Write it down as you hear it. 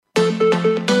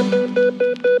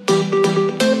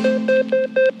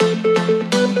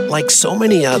Like so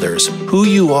many others, who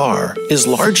you are is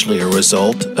largely a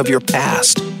result of your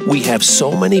past. We have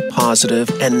so many positive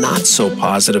and not so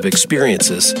positive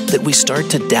experiences that we start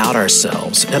to doubt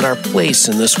ourselves and our place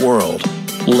in this world.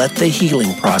 Let the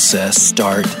healing process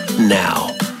start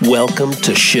now. Welcome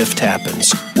to Shift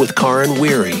Happens with Karin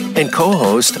Weary and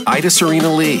co-host Ida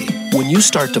Serena Lee. When you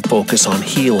start to focus on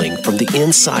healing from the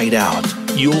inside out,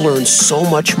 you'll learn so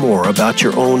much more about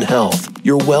your own health,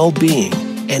 your well-being,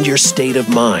 and your state of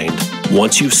mind.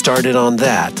 Once you've started on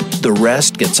that, the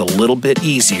rest gets a little bit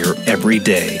easier every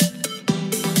day.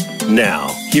 Now,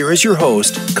 here is your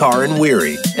host, Karin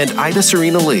Weary and Ida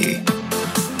Serena Lee.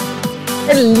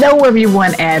 Hello,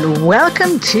 everyone, and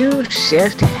welcome to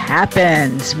Shift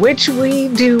Happens, which we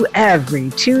do every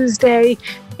Tuesday.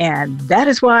 And that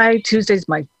is why Tuesday is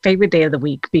my favorite day of the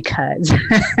week, because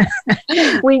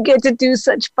we get to do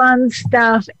such fun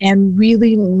stuff and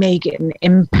really make an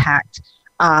impact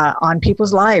on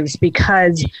people's lives,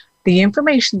 because the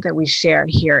information that we share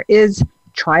here is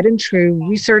tried and true,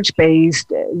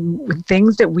 research-based,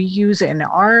 things that we use in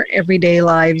our everyday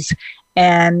lives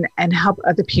and help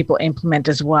other people implement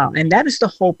as well. And that is the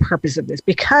whole purpose of this,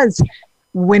 because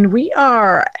when we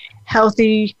are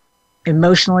healthy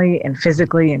emotionally and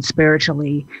physically and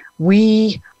spiritually,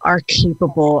 we are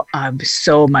capable of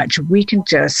so much. We can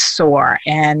just soar.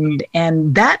 And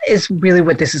that is really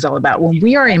what this is all about. When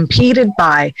we are impeded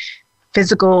by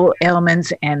physical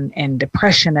ailments and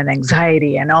depression and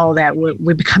anxiety and all that,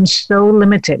 we become so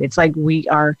limited. It's like we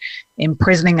are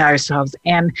imprisoning ourselves.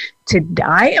 And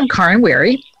I am Karin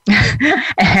Weary,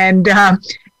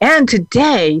 and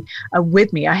today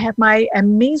with me, I have my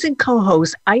amazing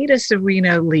co-host, Ida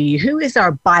Serena Lee, who is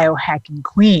our biohacking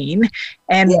queen.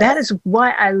 And that is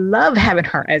why I love having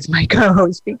her as my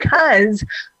co-host, because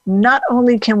not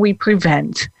only can we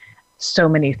prevent so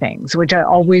many things, which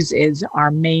always is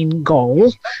our main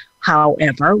goal.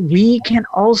 However, we can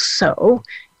also,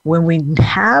 when we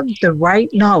have the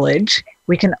right knowledge,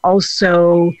 we can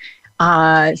also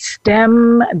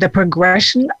stem the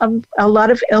progression of a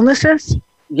lot of illnesses.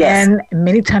 Yes. And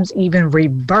many times even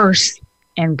reverse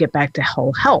and get back to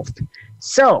whole health.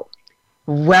 So,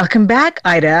 welcome back,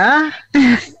 Ida.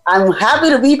 I'm happy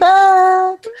to be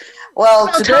back.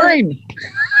 Well, today,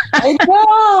 I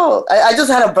know. I just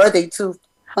had a birthday too.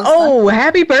 Oh,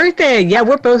 happy birthday. Yeah,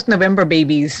 we're both November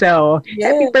babies, so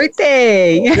happy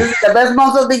birthday. This is the best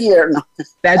month of the year. No.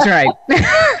 That's right.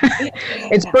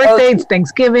 It's birthday, it's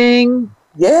Thanksgiving.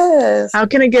 Yes. How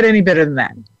can it get any better than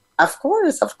that? Of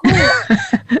course. So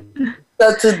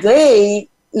today,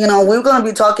 we're going to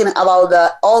be talking about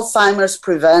the Alzheimer's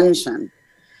prevention.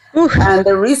 Oof. And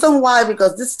the reason why,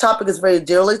 because this topic is very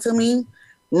dearly to me.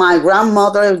 My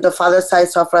grandmother, the father's side,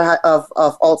 suffered of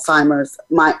Alzheimer's.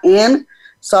 My aunt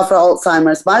suffered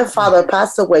Alzheimer's. My father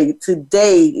passed away.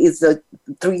 Today is the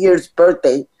 3 years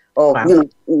birthday, or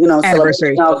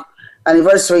anniversary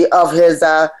of his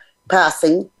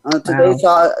passing today.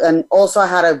 So, and also I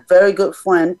had a very good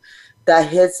friend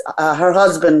that her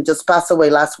husband just passed away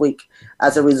last week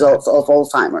as a result of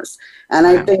Alzheimer's. And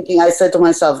I said to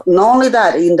myself, not only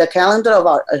that, in the calendar of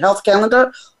our health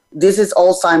calendar, this is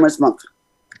Alzheimer's month.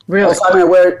 Really?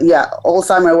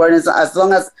 Alzheimer's awareness, as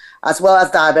well as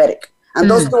diabetic. And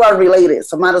those two are related,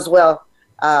 so might as well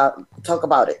talk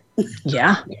about it.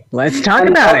 Yeah, let's talk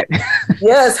about it.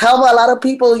 Yes, help a lot of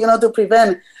people, to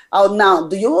prevent. Now,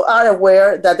 you are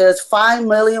aware that there's 5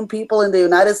 million people in the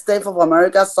United States of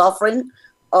America suffering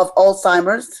of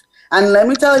Alzheimer's? And let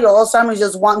me tell you, Alzheimer's is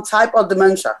just one type of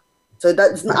dementia. So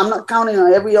I'm not counting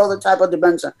on every other type of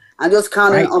dementia. I'm just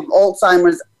counting on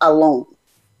Alzheimer's alone.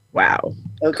 Wow.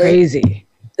 Okay? Crazy.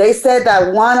 They said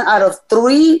that 1 out of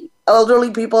 3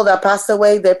 elderly people that passed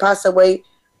away, they passed away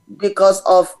because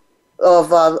of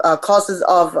causes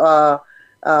of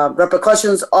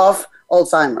repercussions of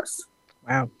Alzheimer's.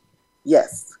 Wow.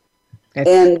 Yes.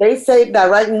 And they say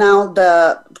that right now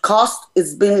the cost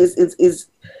is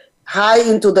high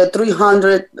into the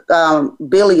 $300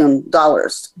 billion.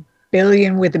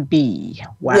 Billion with a B.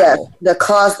 Wow. Yes, the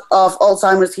cost of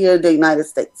Alzheimer's here in the United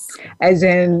States. As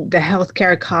in the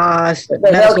healthcare cost, the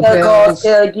healthcare cost,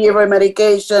 caregiver,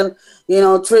 medication,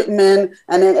 treatment,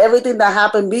 and then everything that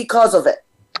happened because of it.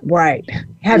 Right.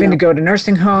 Having to go to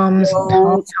nursing homes,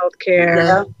 home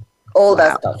healthcare. All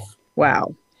that stuff.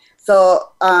 Wow.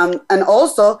 So, and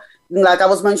also, like I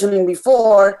was mentioning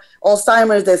before,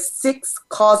 Alzheimer's is the 6th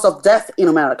cause of death in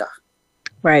America.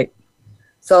 Right.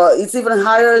 So it's even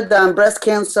higher than breast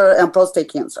cancer and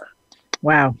prostate cancer.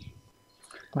 Wow.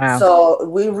 So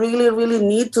we really, really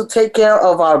need to take care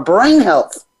of our brain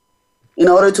health in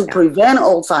order to prevent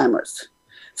Alzheimer's.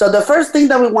 So the first thing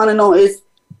that we want to know is,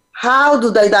 how do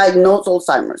they diagnose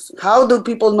Alzheimer's? How do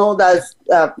people know that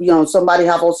somebody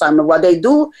have Alzheimer's? What they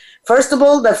do, first of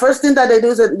all, the first thing that they do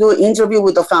is do an interview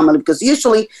with the family, because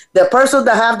usually the person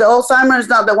that have the Alzheimer's is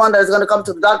not the one that is going to come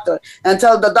to the doctor and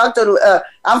tell the doctor,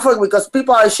 because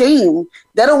people are ashamed.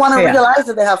 They don't want to realize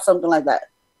that they have something like that.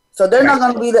 So they're not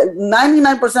going to be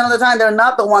 99% of the time. They're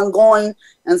not the one going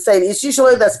and saying. It's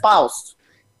usually the spouse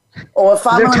or a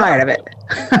family. They're tired of it.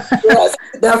 Yes,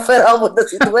 they're fed up with the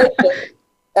situation.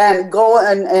 And go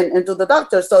and to the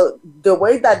doctor. So the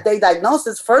way that they diagnose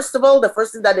is, first of all, the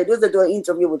first thing that they do is they do an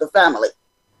interview with the family,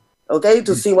 okay,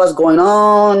 to see what's going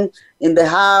on in the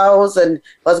house and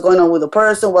what's going on with the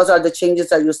person, what are the changes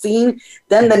that you're seeing.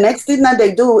 Then the next thing that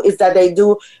they do is that they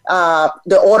do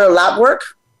the order lab work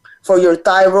for your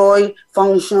thyroid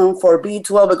function, for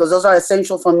B12, because those are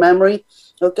essential for memory,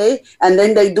 okay? And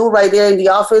then they do right there in the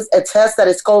office a test that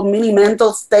is called mini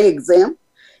mental state exam.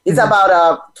 It's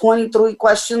about 23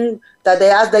 questions that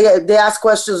they ask. They ask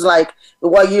questions like,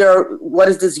 what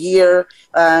is this year?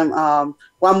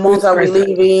 What month are we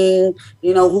leaving?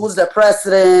 Who's the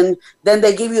president? Then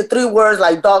they give you 3 words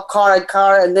like dog, car, and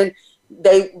car. And then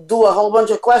they do a whole bunch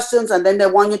of questions. And then they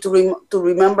want you to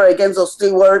remember against those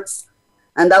 3 words.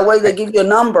 And that way they give you a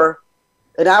number,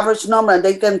 an average number. And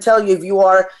they can tell you if you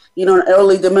are, an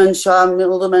early dementia,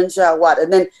 middle dementia, what.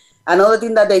 And then another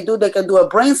thing that they do, they can do a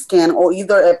brain scan or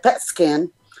either a PET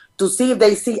scan to see if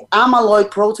they see amyloid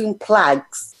protein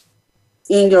plaques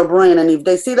in your brain. And if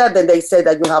they see that, then they say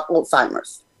that you have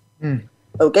Alzheimer's.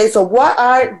 Okay, so what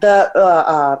are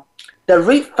the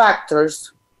risk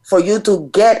factors for you to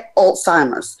get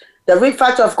Alzheimer's? The risk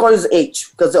factor, of course, is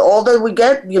age, because the older we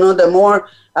get, the more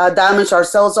damaged our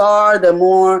cells are, the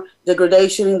more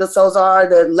degradation in the cells are,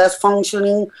 the less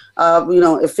functioning,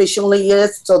 efficiently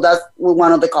is. So that's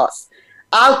one of the causes.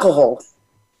 Alcohol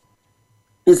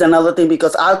is another thing,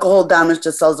 because alcohol damages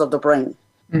the cells of the brain.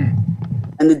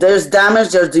 And if there's damage,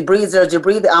 there's debris, the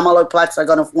amyloid plaques are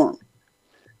going to form.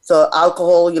 So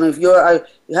alcohol, if you're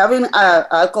having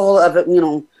alcohol,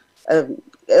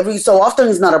 every so often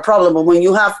is not a problem, but when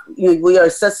you have, we are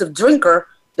excessive drinker,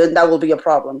 then that will be a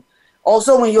problem.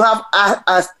 Also, when you have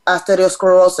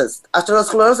atherosclerosis.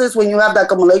 Atherosclerosis, when you have the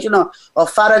accumulation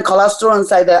of fat and cholesterol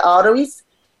inside the arteries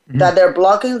that they're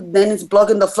blocking, then it's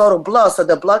blocking the flow of blood, so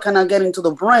the blood cannot get into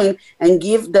the brain and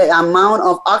give the amount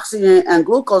of oxygen and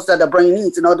glucose that the brain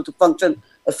needs in order to function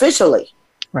efficiently.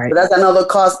 Right. So that's another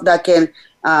cause that can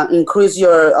increase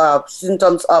your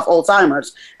symptoms of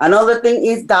Alzheimer's. Another thing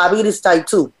is diabetes type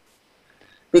 2,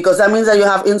 because that means that you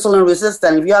have insulin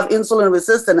resistance. If you have insulin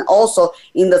resistance also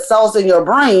in the cells in your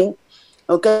brain,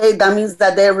 okay, that means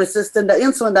that they're resistant to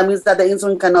insulin. That means that the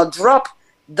insulin cannot drop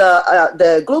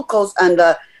the glucose, and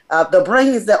the brain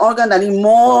is the organ that needs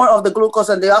more of the glucose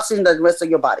and the oxygen than the rest of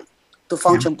your body to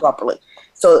function properly.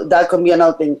 So that can be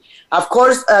another thing. Of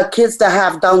course, kids that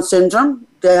have Down syndrome,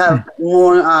 they have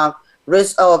more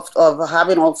risk of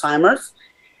having Alzheimer's.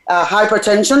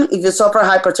 Hypertension, if you suffer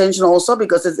hypertension also,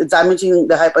 because it's damaging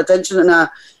the hypertension and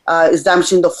is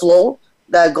damaging the flow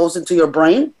that goes into your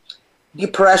brain.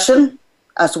 Depression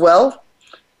as well.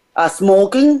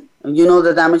 Smoking,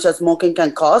 the damage that smoking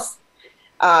can cause.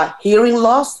 Hearing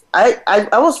loss. I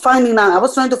was trying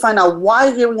to find out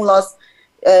why hearing loss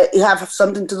it have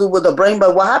something to do with the brain,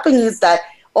 but what happened is that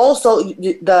also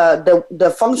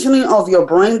the functioning of your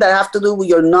brain that have to do with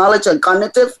your knowledge and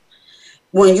cognitive.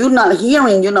 When you're not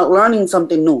hearing, you're not learning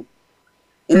something new.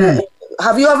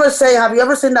 Have you ever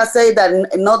seen that say that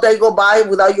no day go by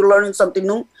without you learning something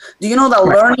new? Do you know that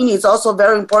learning is also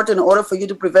very important in order for you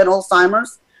to prevent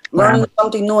Alzheimer's? Learning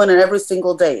something new in every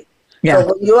single day. Yeah.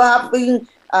 So when you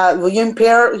when you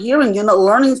impair hearing, you're not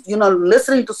learning, you're not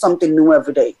listening to something new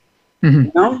every day.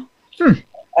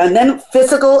 And then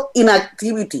physical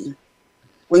inactivity.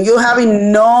 When you're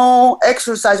having no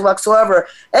exercise whatsoever,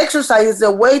 exercise is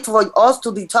a way for us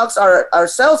to detox our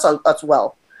cells as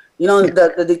well.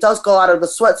 The detox go out of the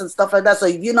sweats and stuff like that. So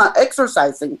if you're not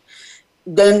exercising,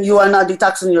 then you are not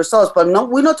detoxing your cells. But no,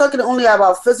 we're not talking only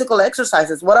about physical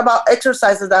exercises. What about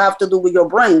exercises that have to do with your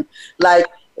brain, like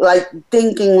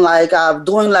thinking,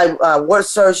 doing word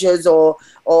searches or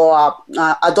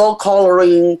adult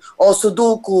coloring or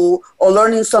Sudoku or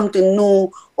learning something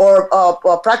new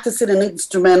or practicing an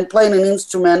instrument, playing an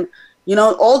instrument.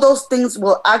 All those things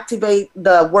will activate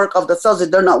the work of the cells.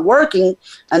 If they're not working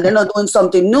and they're not doing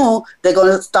something new, they're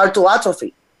going to start to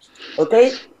atrophy.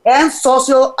 Okay? And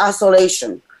social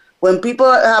isolation. When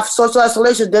people have social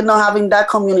isolation, they're not having that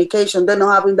communication. They're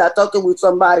not having that talking with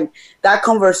somebody. That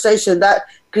conversation, that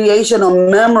creation of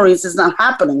memories is not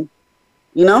happening.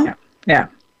 Yeah.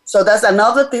 So that's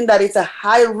another thing that is a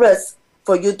high risk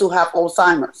for you to have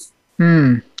Alzheimer's.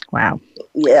 Wow.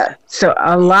 Yeah. So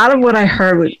a lot of what I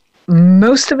heard,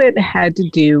 most of it had to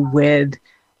do with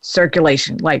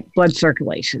circulation, like blood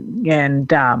circulation, and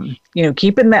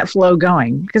keeping that flow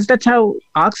going, because that's how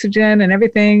oxygen and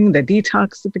everything, the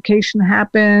detoxification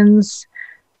happens.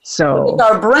 So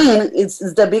our brain is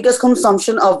the biggest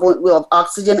consumption of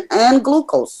oxygen and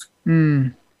glucose.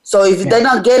 So if they're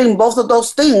not getting both of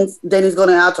those things, then it's going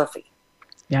to atrophy.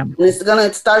 Yeah, and it's going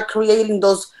to start creating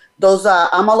those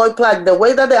amyloid plaques. The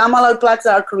way that the amyloid plaques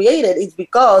are created is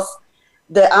because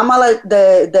the amyloid,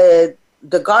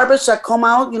 the garbage that come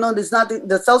out,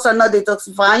 the cells are not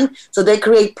detoxifying, so they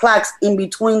create plaques in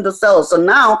between the cells. So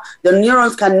now the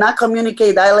neurons cannot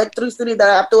communicate that electricity that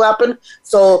have to happen.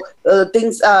 So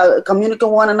things communicate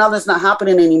with one another is not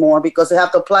happening anymore because they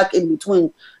have the plaque in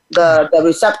between the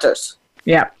receptors.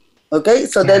 Yeah. Okay.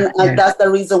 So then that's the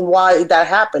reason why that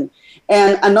happened.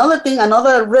 And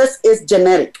another risk is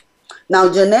genetic.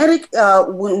 Now, genetic,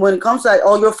 when it comes to that,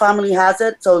 all your family has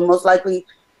it, so most likely,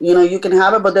 you can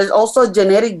have it. But there's also a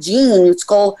genetic gene. It's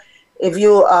called, if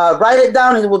you write it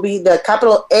down, it will be the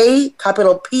capital A,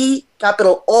 capital P,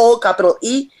 capital O, capital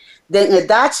E, then a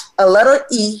dash, a letter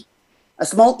E, a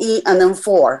small e, and then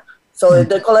 4. So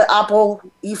they call it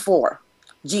ApoE4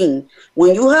 gene.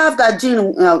 When you have that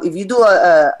gene, if you do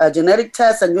a genetic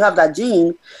test and you have that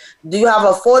gene, do you have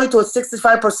a 40 to a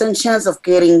 65% chance of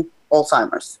getting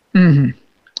Alzheimer's? Mm-hmm.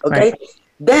 Okay. Right.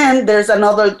 Then there's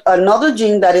another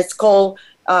gene that is called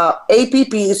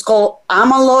APP. It's called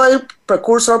amyloid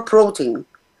precursor protein.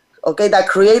 Okay, that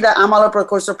create the amyloid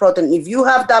precursor protein. If you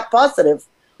have that positive,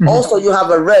 also you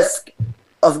have a risk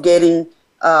of getting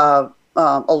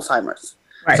Alzheimer's.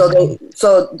 Right.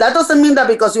 So that doesn't mean that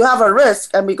because you have a risk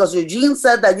and because your gene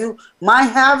said that you might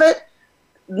have it,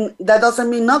 that doesn't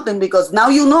mean nothing, because now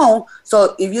you know.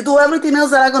 So if you do everything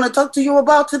else that I'm going to talk to you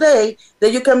about today,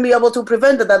 then you can be able to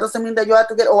prevent it. That doesn't mean that you have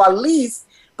to get, or at least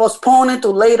postpone it to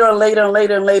later and later and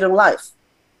later and later in life.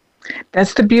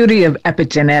 That's the beauty of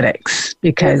epigenetics,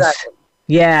 because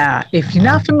if you're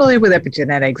not familiar with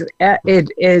epigenetics,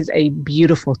 it is a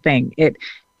beautiful thing. It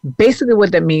basically,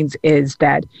 what that means is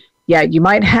that, you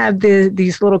might have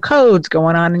these little codes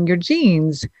going on in your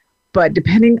genes, but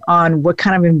depending on what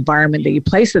kind of environment that you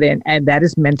place it in, and that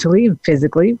is mentally and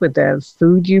physically, with the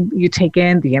food you take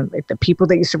in, the people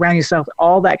that you surround yourself,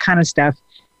 all that kind of stuff,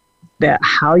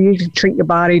 how you treat your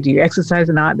body, do you exercise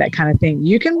or not, that kind of thing,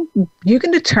 you can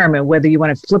determine whether you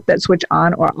want to flip that switch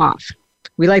on or off.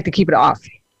 We like to keep it off.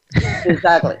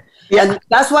 Exactly. And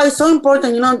that's why it's so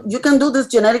important. You can do this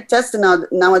genetic testing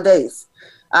nowadays.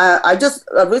 I just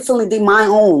recently did my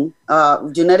own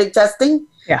genetic testing.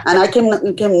 Yeah. And I came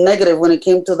negative when it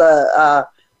came to the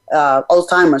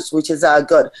Alzheimer's, which is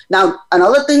good. Now,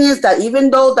 another thing is that even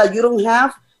though that you don't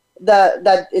have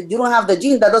the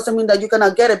gene, that doesn't mean that you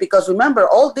cannot get it, because remember,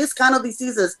 all these kind of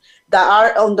diseases that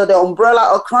are under the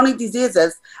umbrella of chronic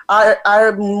diseases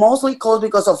are mostly caused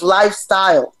because of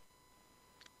lifestyle.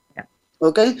 Yeah.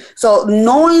 Okay, so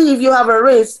knowing if you have a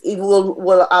risk, it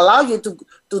will allow you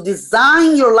to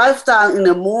design your lifestyle in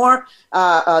a more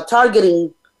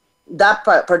targeting that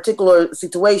particular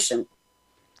situation.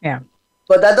 Yeah.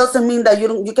 But that doesn't mean that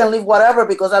you can live whatever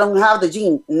because I don't have the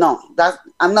gene. No,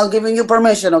 I'm not giving you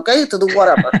permission, okay, to do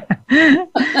whatever.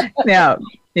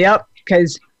 Yep.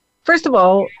 Because first of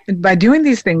all, by doing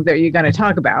these things that you're going to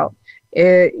talk about,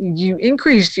 you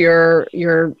increase your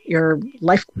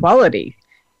life quality.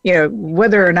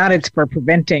 Whether or not it's for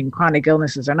preventing chronic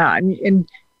illnesses or not, and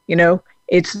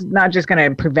it's not just going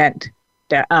to prevent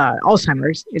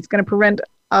Alzheimer's. It's going to prevent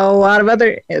a lot of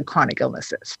other chronic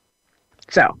illnesses.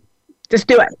 So just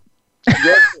do it.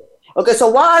 Yes. Okay, so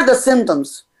what are the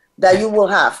symptoms that you will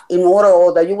have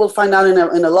or that you will find out in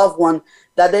a loved one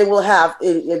that they will have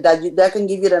that can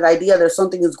give you that idea that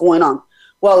something is going on?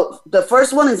 Well, the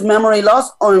first one is memory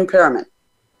loss or impairment.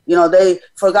 They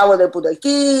forgot where they put their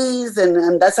keys,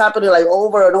 and that's happening like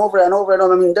over and over and over and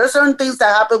over. I mean, there's certain things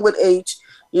that happen with age,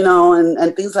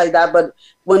 and things like that. But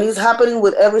when it's happening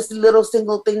with every little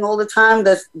single thing all the time,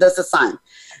 that's a sign.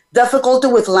 Difficulty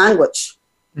with language.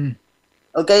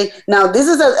 Okay. Now, this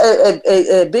is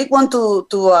a big one to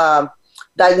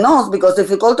diagnose, because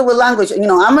difficulty with language,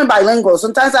 I'm a bilingual.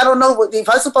 Sometimes I don't know if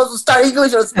I'm supposed to start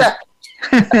English or Spanish.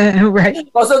 Right.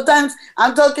 But sometimes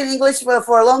I'm talking English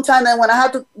for a long time, and when I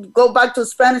have to go back to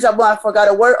Spanish, I forgot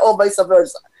a word, or vice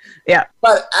versa. Yeah.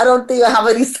 But I don't think I have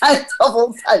any signs of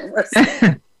Alzheimer's.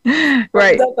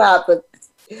 Right. That happens.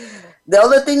 The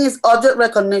other thing is object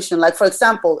recognition. Like, for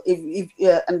example,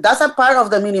 and that's a part of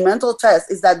the mini mental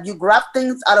test, is that you grab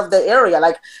things out of the area,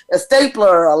 like a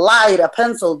stapler, a light, a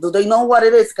pencil. Do they know what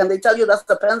it is? Can they tell you that's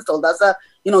the pencil? That's a,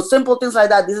 simple things like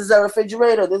that. This is a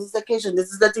refrigerator. This is the kitchen.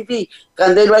 This is the TV.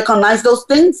 Can they recognize those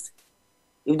things?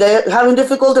 If they're having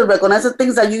difficulty recognizing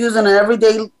things that you use on an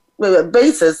everyday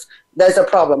basis, there's a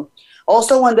problem.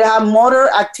 Also, when they have motor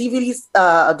activities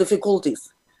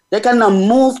difficulties, they cannot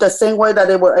move the same way that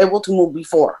they were able to move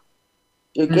before.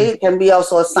 Okay, It can be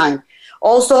also a sign.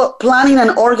 Also, planning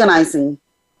and organizing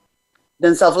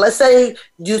themselves. Let's say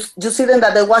you see them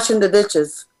that they're washing the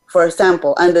dishes, for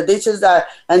example, and the dishes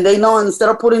and they know instead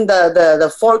of putting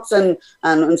the forks and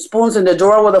spoons in the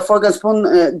drawer where the fork and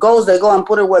spoon goes, they go and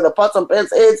put it where the pots and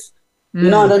pans is.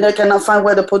 And then they cannot find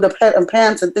where to put the pot and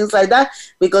pans and things like that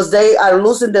because they are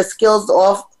losing the skills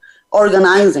of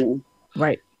organizing.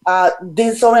 Right.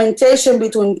 Disorientation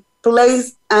between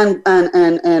place and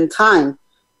time.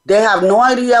 They have no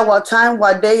idea what time,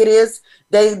 what day it is.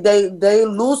 They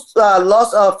lose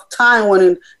loss of time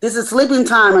when this is sleeping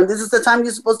time and this is the time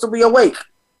you're supposed to be awake.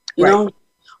 You know,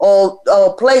 or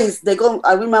place. They go.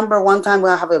 I remember one time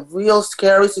when I have a real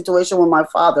scary situation with my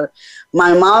father.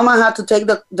 My mama had to take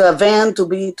the van to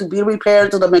be repaired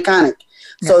to the mechanic.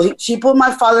 So she put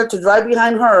my father to drive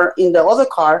behind her in the other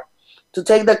car to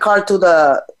take the car to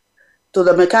the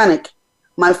mechanic.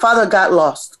 My father got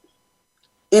lost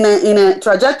in a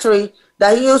trajectory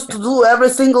that he used to do every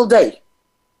single day.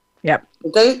 Yep.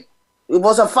 Okay? It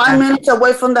was 5 minutes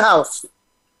away from the house.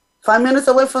 5 minutes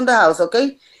away from the house,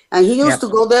 okay? And he used to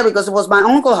go there because it was my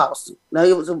uncle's house.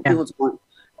 He was going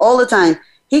all the time.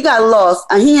 He got lost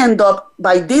and he ended up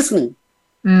by Disney.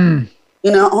 In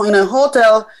a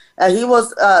hotel. He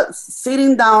was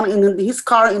sitting down in his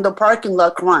car in the parking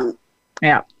lot crying.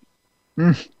 Yeah.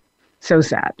 So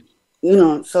sad.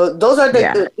 So those are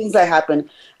the things that happen.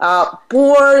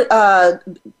 Poor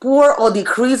or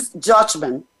decreased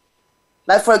judgment.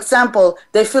 Like, for example,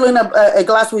 they fill in a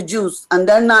glass with juice and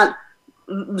they're not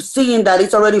seeing that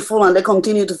it's already full and they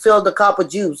continue to fill the cup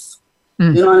with juice,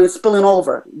 and it's spilling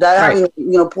over. They're having,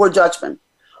 poor judgment.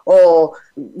 Or,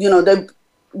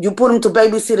 you put them to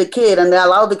babysit a kid and they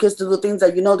allow the kids to do things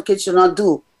that the kids should not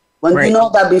do. When you know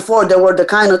that before they were the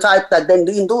kind of type that they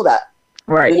didn't do that.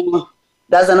 Right.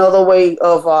 That's another way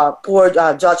of poor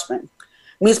judgment.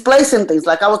 Misplacing things,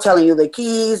 like I was telling you, the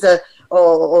keys, or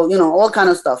all kind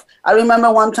of stuff. I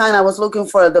remember one time I was looking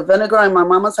for the vinegar in my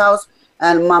mama's house,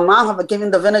 and my mom had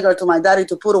given the vinegar to my daddy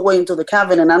to put away into the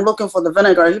cabinet, and I'm looking for the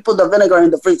vinegar. He put the vinegar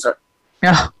in the freezer.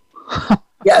 Yeah.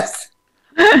 Yes.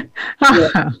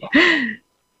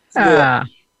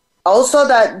 Also,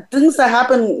 that things that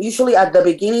happen usually at the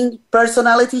beginning,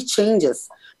 personality changes.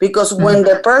 Because when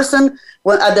the person,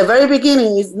 at the very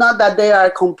beginning, it's not that they are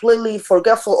completely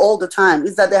forgetful all the time.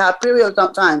 It's that they have periods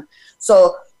of time.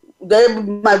 So they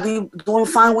might be doing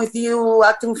fine with you,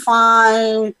 acting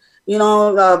fine,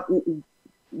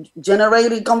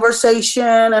 generating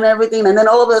conversation and everything. And then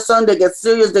all of a sudden they get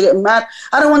serious, they get mad.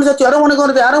 I don't want to talk to you. I don't want to go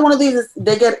to that. I don't want to do this.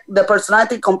 They get the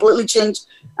personality completely changed.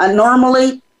 And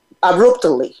normally,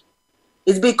 abruptly.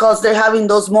 It's because they're having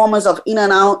those moments of in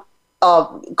and out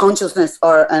of consciousness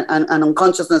and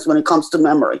unconsciousness when it comes to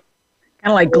memory.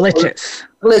 Kind of like glitches.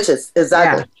 Glitches,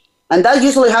 exactly. Yeah. And that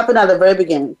usually happens at the very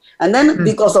beginning. And then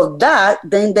because of that,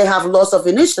 then they have loss of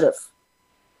initiative.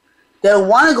 They don't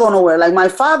want to go nowhere. Like my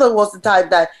father was the type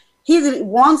that he didn't,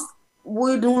 once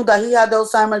we knew that he had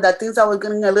Alzheimer's, that things were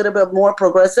getting a little bit more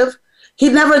progressive, he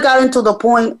never got into the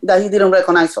point that he didn't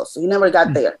recognize us. He never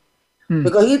got there.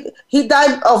 Because he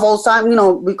died of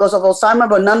Alzheimer's, because of Alzheimer's,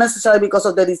 but not necessarily because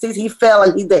of the disease. He fell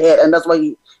and hit the head, and that's why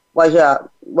he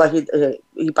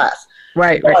passed.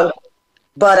 Right.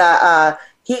 But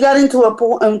he got into a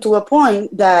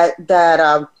point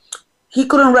that he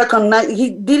couldn't recognize.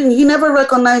 He never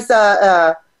recognized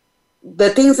the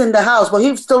things in the house, but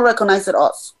he still recognized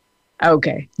us.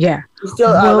 Okay. Yeah. He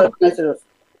still recognized us.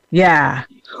 Yeah.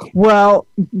 Well,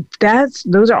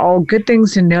 those are all good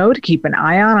things to know, to keep an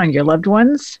eye on your loved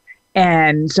ones.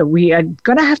 And so we are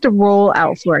going to have to roll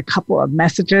out for a couple of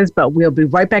messages, but we'll be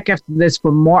right back after this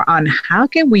for more on how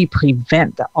can we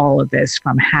prevent all of this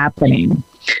from happening.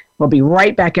 We'll be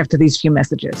right back after these few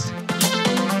messages.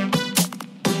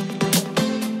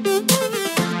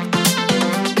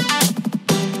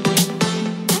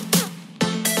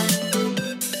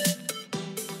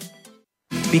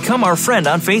 Become our friend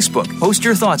on Facebook. Post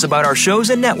your thoughts about our shows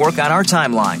and network on our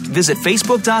timeline. Visit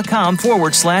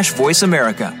facebook.com/Voice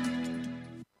America.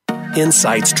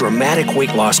 Insight's dramatic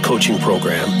weight loss coaching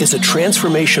program is a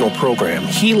transformational program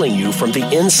healing you from the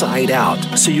inside out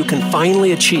so you can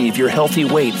finally achieve your healthy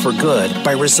weight for good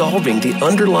by resolving the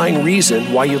underlying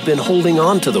reason why you've been holding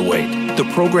on to the weight. The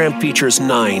program features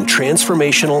 9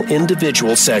 transformational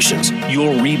individual sessions.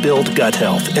 You'll rebuild gut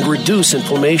health and reduce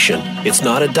inflammation. It's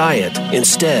not a diet.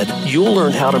 Instead, you'll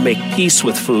learn how to make peace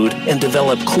with food and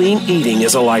develop clean eating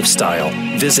as a lifestyle.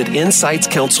 Visit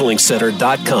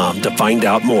InsightsCounselingCenter.com to find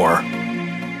out more.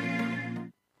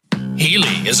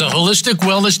 Healy is a holistic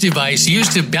wellness device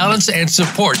used to balance and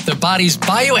support the body's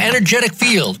bioenergetic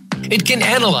field. It can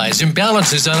analyze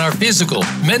imbalances on our physical,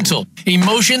 mental,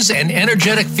 emotions, and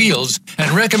energetic fields and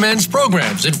recommends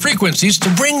programs and frequencies to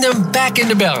bring them back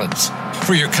into balance.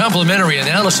 For your complimentary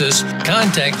analysis,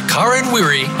 contact Karen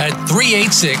Weary at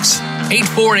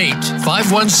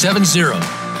 386-848-5170.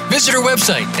 Visit her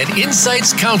website at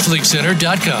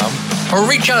InsightsCounselingCenter.com or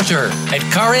reach out to her at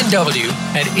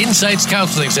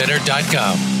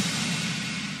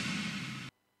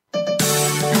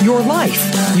KarenW@InsightsCounselingCenter.com. Your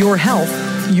life, your health,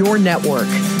 your network.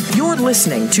 You're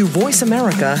listening to Voice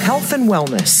America Health and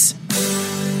Wellness.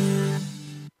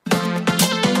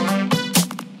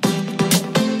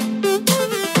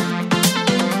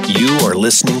 You are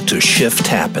listening to Shift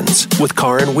Happens with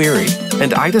Karen Weary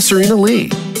and Ida Serena Lee.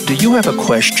 Do you have a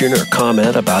question or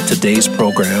comment about today's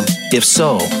program? If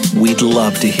so, we'd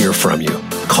love to hear from you.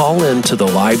 Call in to the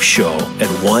live show at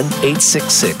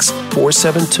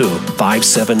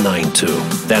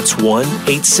 1-866-472-5792. That's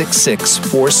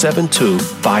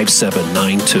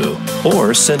 1-866-472-5792.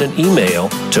 Or send an email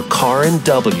to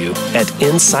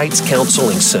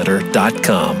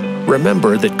KarenW@InsightsCounselingCenter.com.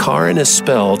 Remember that Karen is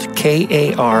spelled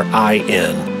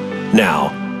Karin.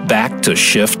 Now, back to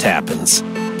Shift Happens.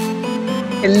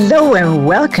 Hello and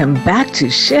welcome back to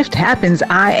Shift Happens.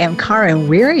 I am Karen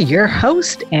Weary, your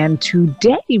host, and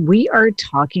today we are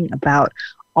talking about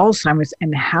Alzheimer's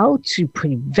and how to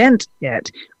prevent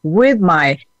it with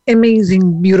my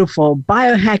amazing, beautiful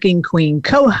biohacking queen,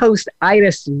 co-host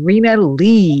Ida Serena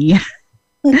Lee.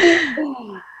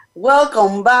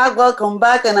 Welcome back.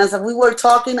 And as we were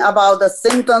talking about the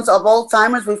symptoms of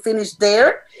Alzheimer's, we finished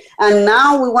there. And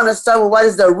now we want to start with what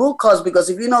is the root cause, because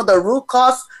if you know the root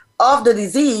cause of the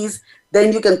disease,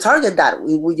 then you can target that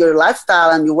with your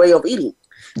lifestyle and your way of eating.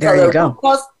 There you go.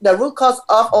 The root cause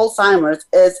of Alzheimer's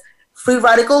is free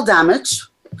radical damage.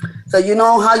 So you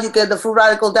know how you get the free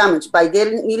radical damage by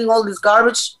eating all this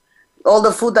garbage, all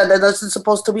the food that they're not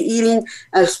supposed to be eating,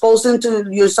 and exposing to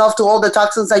yourself to all the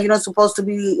toxins that you're not supposed to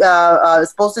be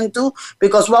exposing to.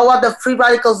 Because what the free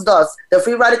radicals does, the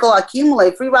free radical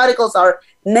accumulate. Free radicals are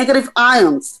negative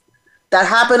ions that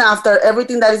happen after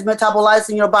everything that is metabolized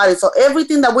in your body. So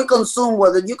everything that we consume,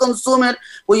 whether you consume it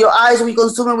with your eyes, we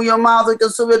consume it with your mouth, we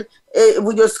consume it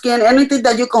with your skin, anything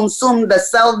that you consume, the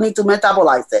cell need to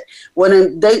metabolize it.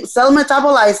 When the cell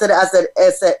metabolize it as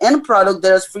an end product,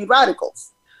 there's free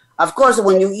radicals. Of course,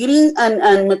 when you're eating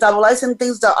and metabolizing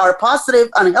things that are positive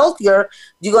and healthier,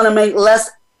 you're going to make less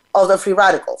of the free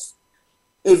radicals.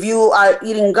 If you are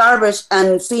eating garbage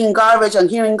and seeing garbage and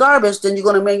hearing garbage, then you're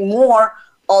going to make more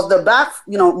of the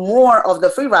more of the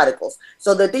free radicals.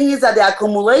 So the thing is that the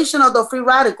accumulation of the free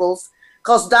radicals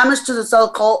cause damage to the cell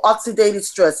called oxidative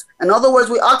stress. In other words,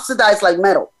 we oxidize like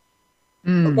metal.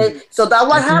 Okay, so that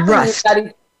what happens is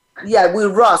that we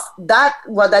rust.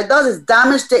 What that does is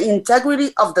damage the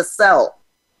integrity of the cell.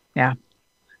 Yeah.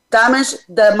 Damage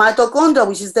the mitochondria,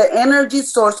 which is the energy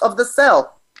source of the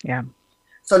cell. Yeah.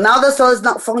 So now the cell is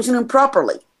not functioning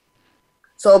properly.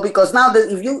 So because now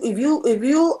if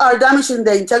you are damaging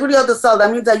the integrity of the cell,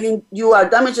 that means that you are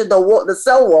damaging the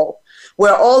cell wall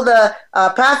where all the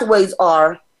pathways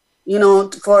are,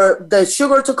 for the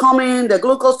sugar to come in, the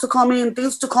glucose to come in,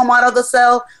 things to come out of the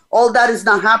cell. All that is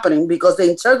not happening because the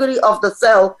integrity of the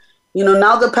cell,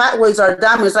 now the pathways are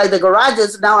damaged, like the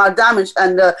garages now are damaged,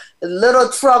 and the little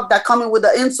truck that coming with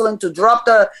the insulin to drop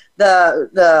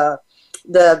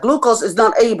the glucose is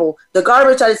not able. The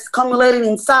garbage that is accumulating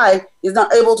inside is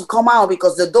not able to come out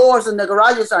because the doors and the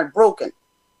garages are broken.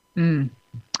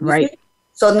 Right.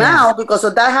 So now, because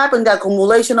of that happened, the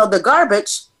accumulation of the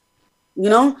garbage,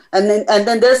 and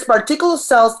then there's particular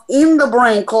cells in the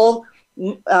brain called,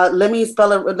 let me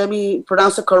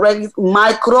pronounce it correctly,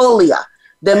 microglia.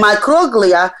 The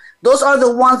microglia, those are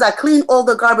the ones that clean all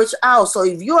the garbage out. So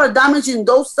if you are damaging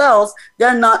those cells, they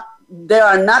are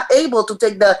not able to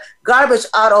take the garbage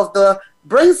out of the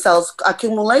brain cells,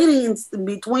 accumulating in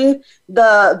between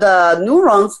the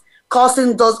neurons,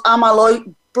 causing those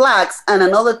amyloid plaques and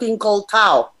another thing called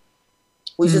tau,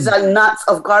 which is like nuts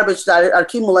of garbage that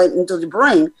accumulate into the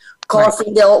brain,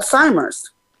 causing the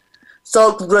Alzheimer's.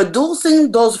 So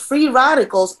reducing those free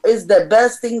radicals is the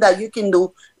best thing that you can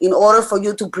do in order for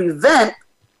you to prevent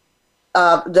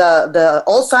the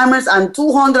Alzheimer's and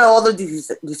 200 other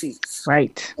diseases.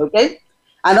 Right. Okay.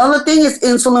 Another thing is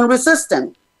insulin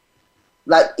resistant.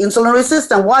 Like insulin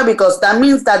resistant. Why? Because that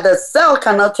means that the cell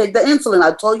cannot take the insulin.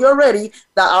 I told you already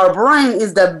that our brain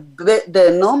is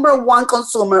the number one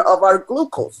consumer of our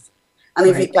glucose. And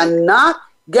if you cannot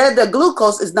get the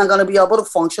glucose, it's not going to be able to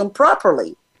function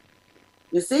properly.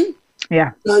 You see?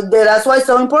 Yeah. So that's why it's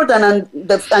so important.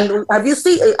 And have you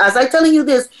seen, as I'm telling you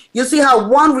this, you see how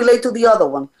one relates to the other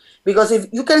one. Because if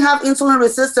you can have insulin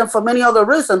resistance for many other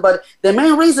reasons, but the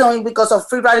main reason is because of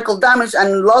free radical damage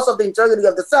and loss of the integrity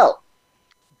of the cell.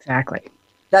 Exactly.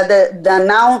 That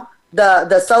now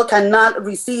the cell cannot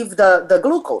receive the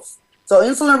glucose. So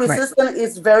insulin resistance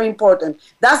is very important.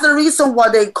 That's the reason why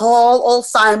they call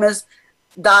Alzheimer's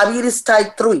diabetes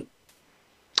type 3.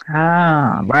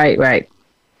 Ah, right.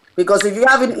 Because if you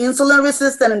have an insulin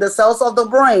resistance in the cells of the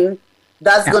brain,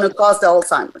 that's going to cause the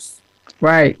Alzheimer's.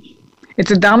 Right. It's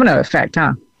a domino effect,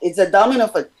 huh? It's a domino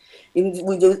effect,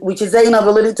 which is the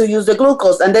inability to use the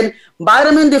glucose. And then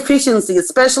vitamin deficiency,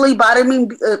 especially vitamin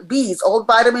Bs, all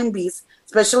vitamin Bs,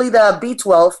 especially the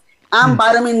B12, and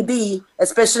vitamin D,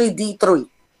 especially D3.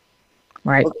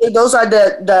 Right. Okay, those are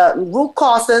the root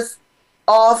causes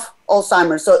of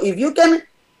Alzheimer's. So if you can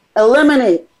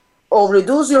eliminate or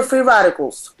reduce your free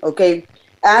radicals, okay,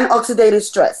 and oxidative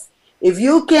stress, if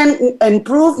you can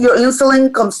improve your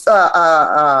insulin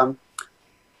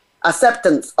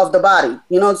acceptance of the body,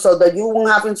 so that you won't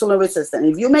have insulin resistance.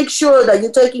 If you make sure that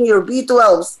you're taking your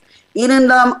B12s, eating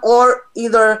them, or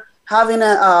either having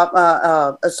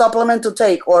a supplement to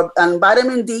take, and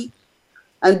vitamin D,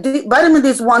 vitamin D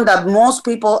is one that most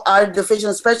people are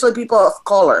deficient, especially people of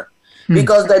color,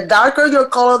 because the darker your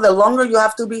color, the longer you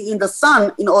have to be in the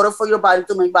sun in order for your body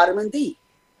to make vitamin D.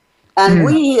 And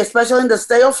we, especially in the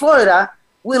state of Florida,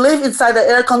 we live inside the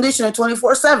air conditioner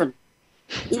 24/7.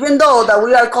 Even though that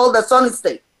we are called the sunny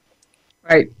state.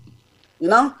 Right.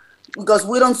 Because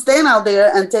we don't stand out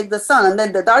there and take the sun. And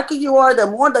then the darker you are, the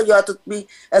more that you have to be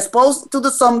exposed to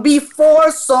the sun before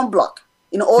sunblock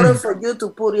in order for you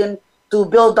to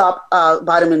build up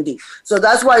vitamin D. So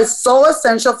that's why it's so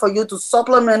essential for you to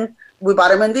supplement with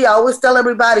vitamin D. I always tell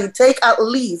everybody, take at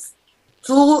least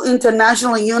 2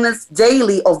 international units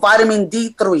daily of vitamin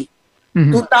D3.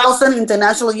 2,000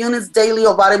 international units daily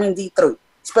of vitamin D3.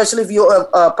 Especially if you're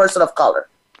a person of color.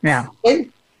 Yeah. Okay?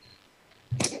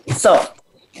 So,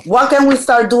 what can we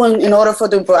start doing in order for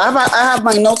the improve? I have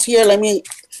my notes here. Let me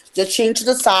just change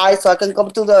the size so I can come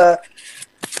to the.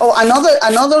 Oh,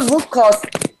 another root cause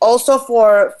also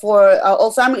for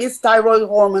Alzheimer's is thyroid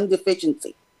hormone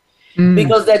deficiency,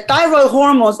 because the thyroid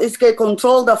hormones can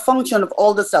control the function of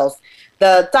all the cells.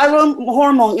 The thyroid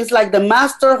hormone is like the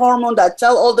master hormone that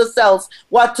tells all the cells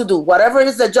what to do, whatever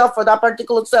is the job for that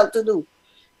particular cell to do.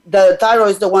 The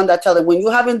thyroid is the one that tells it. When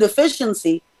you're having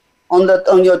deficiency on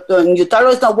your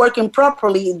thyroid is not working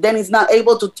properly, then it's not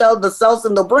able to tell the cells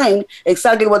in the brain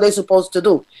exactly what they're supposed to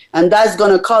do, and that's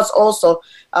going to cause also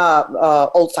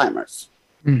Alzheimer's.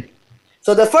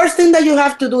 So the first thing that you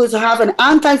have to do is to have an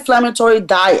anti-inflammatory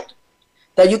diet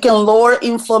that you can lower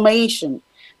inflammation,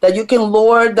 that you can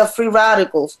lower the free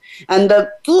radicals, and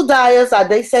the 2 diets that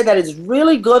they say that is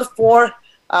really good for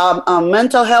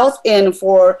mental health and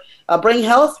for brain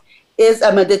health is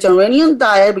a Mediterranean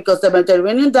diet, because the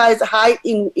Mediterranean diet is high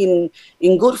in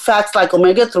good fats like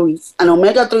omega-3s, and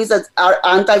omega-3s are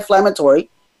anti-inflammatory.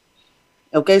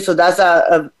 Okay, so that's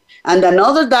and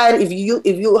another diet, if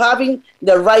you having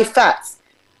the right fats,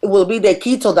 it will be the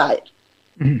keto diet.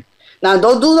 Now,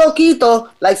 don't do the keto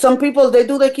like some people. They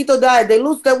do the keto diet, they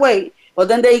lose their weight, but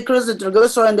then they increase the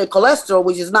triglyceride and the cholesterol,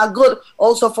 which is not good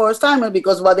also for Alzheimer's,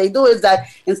 because what they do is that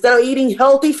instead of eating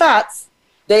healthy fats,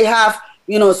 they have,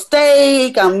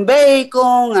 steak and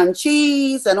bacon and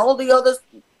cheese and all the other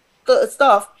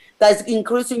stuff that's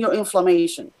increasing your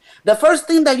inflammation. The first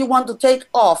thing that you want to take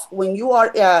off when you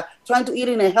are trying to eat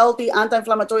in a healthy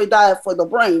anti-inflammatory diet for the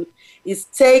brain is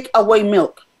take away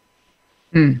milk.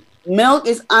 Milk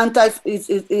is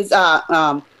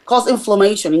cause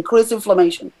inflammation, increase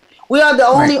inflammation. We are the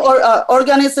only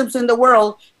organisms in the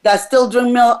world that still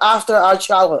drink milk after our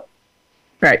childhood.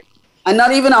 Right. And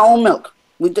not even our own milk.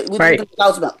 We drink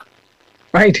cow's milk.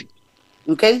 Right.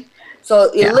 Okay?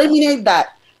 So eliminate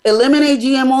that. Eliminate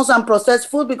GMOs and processed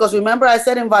food, because remember I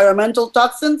said environmental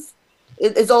toxins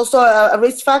is also a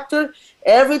risk factor.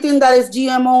 Everything that is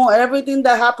GMO, everything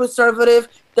that has preservative,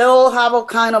 they all have all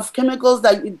kind of chemicals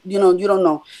that you don't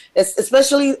know.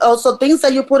 Especially also things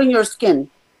that you put in your skin.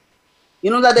 You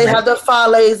know that they have the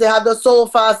phthalates, they have the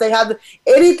sulfates, they have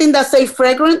anything that say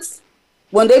fragrance.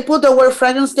 When they put the word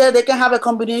fragrance there, they can have a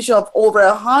combination of over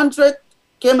 100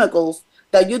 chemicals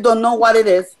that you don't know what it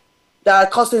is, that are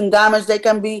causing damage. They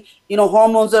can be,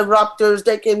 hormones disruptors.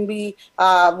 They can be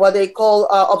what they call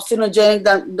obscenogenic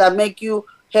that make you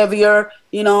heavier.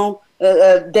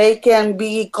 They can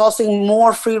be causing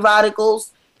more free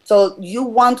radicals. So you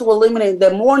want to eliminate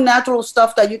the more natural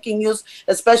stuff that you can use,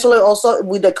 especially also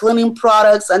with the cleaning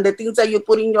products and the things that you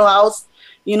put in your house,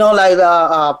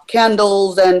 like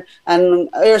candles and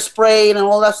air spray and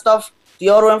all that stuff,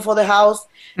 deodorant for the house.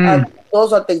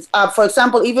 Those are things. For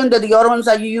example, even the deodorants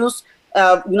that you use,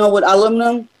 with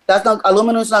aluminum,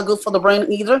 aluminum is not good for the brain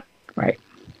either. Right.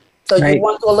 So you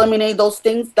want to eliminate those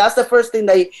things. That's the first thing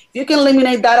if you can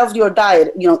eliminate that of your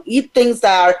diet, eat things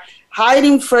that are high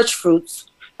in fresh fruits.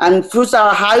 And fruits that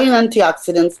are high in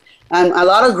antioxidants, and a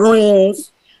lot of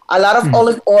greens, a lot of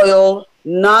olive oil,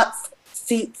 nuts,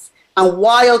 seeds, and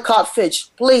wild-caught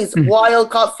fish. Please,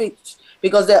 wild-caught fish.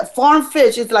 Because the farm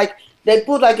fish is like, they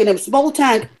put like in a small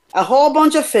tank, a whole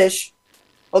bunch of fish,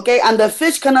 okay? And the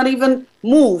fish cannot even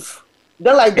move.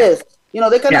 They're like this.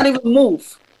 They cannot even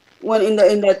move when in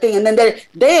the thing. And then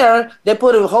they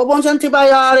put a whole bunch of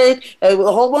antibiotic, a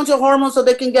whole bunch of hormones so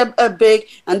they can get big,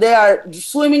 and they are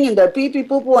swimming in their pee-pee,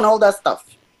 poo-poo, and all that stuff.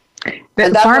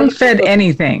 Farm-fed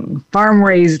anything,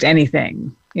 farm-raised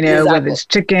anything, exactly. Whether it's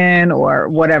chicken or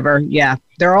whatever. Yeah,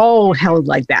 they're all held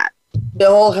like that. They're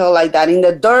all held like that, in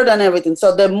the dirt and everything.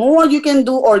 So the more you can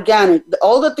do organic,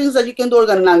 all the things that you can do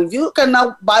organic. Now, if you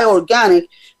cannot buy organic,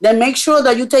 then make sure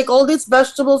that you take all these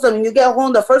vegetables, and when you get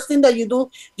home, the first thing that you do,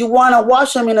 you want to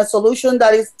wash them in a solution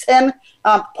that is 10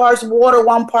 parts water,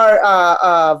 1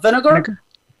 part vinegar.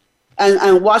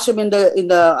 And wash them in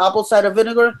the apple cider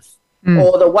vinegar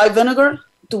or the white vinegar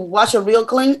to wash it real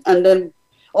clean. And then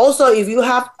also, if you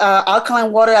have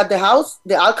alkaline water at the house,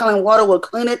 the alkaline water will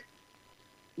clean it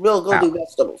real good with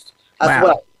vegetables as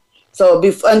well. So,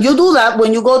 and you do that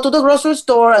when you go to the grocery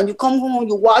store and you come home,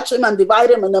 you wash them and divide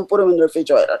them and then put them in the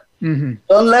refrigerator.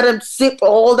 Don't let them sip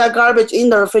all that garbage in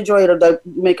the refrigerator that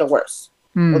make it worse.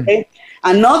 Okay.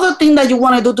 Another thing that you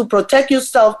want to do to protect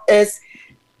yourself is,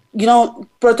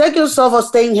 protect yourself of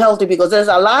staying healthy, because there's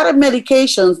a lot of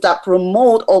medications that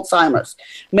promote Alzheimer's.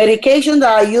 Medications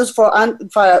that are used for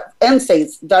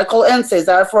NSAIDs, that are called NSAIDs,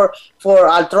 that are for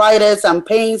arthritis and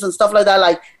pains and stuff like that,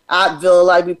 like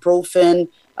Advil, ibuprofen,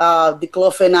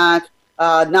 diclofenac,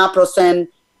 naproxen,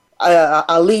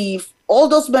 Aleve. All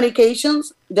those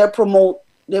medications, they promote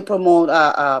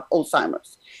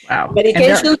Alzheimer's. Wow.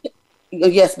 Medications,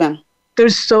 yes, ma'am. They're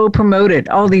so promoted,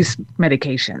 all these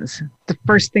medications. The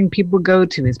first thing people go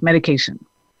to is medication.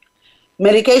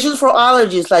 Medications for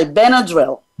allergies like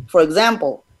Benadryl, for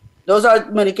example. Those are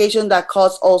medications that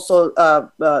cause also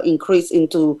increase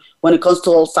into when it comes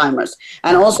to Alzheimer's.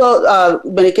 And also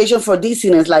medication for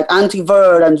dizziness like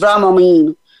Antivert and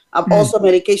Dramamine are also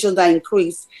medications that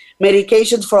increase.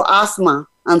 Medications for asthma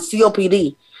and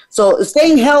COPD. So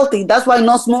staying healthy, that's why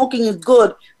no smoking is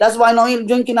good. That's why no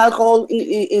drinking alcohol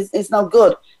is not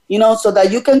good, so that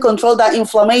you can control that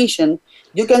inflammation.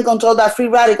 You can control that free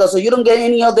radical, so you don't get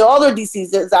any of the other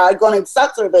diseases that are going to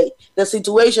exacerbate the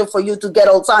situation for you to get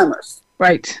Alzheimer's.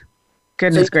 Right.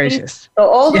 Goodness gracious. So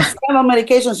all those kind of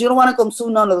medications, you don't want to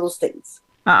consume none of those things.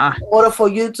 In order for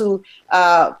you to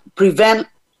prevent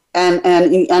and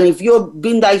if you've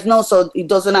been diagnosed, so it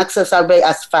doesn't exacerbate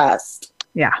as fast.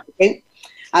 Yeah. Okay.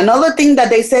 Another thing that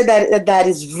they say that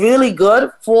is really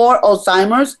good for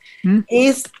Alzheimer's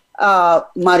is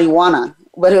marijuana,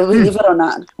 whether we believe it or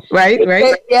not. Right.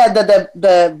 Yeah, the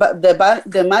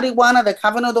marijuana, the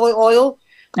cannabinoid oil,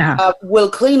 will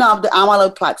clean up the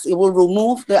amyloid plaques. It will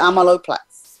remove the amyloid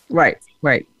plaques. Right.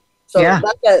 So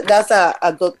that's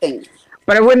a good thing.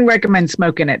 But I wouldn't recommend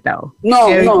smoking it, though.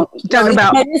 No. Talking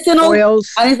about medicinal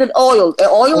oils. And it's an oil. The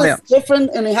oil is different,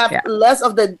 and it has less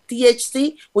of the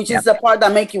THC, which is the part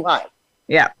that make you high.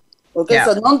 Yeah. Okay,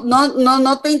 so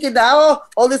not thinking that,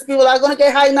 all these people are going to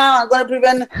get high now, I'm going to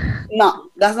prevent. No,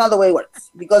 that's not the way it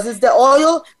works. Because it's the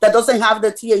oil that doesn't have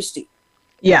the THC.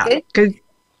 Yeah, because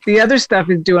the other stuff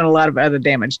is doing a lot of other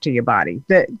damage to your body.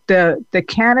 The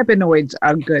cannabinoids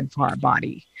are good for our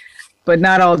body, but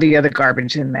not all the other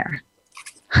garbage in there.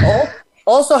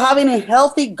 Also having a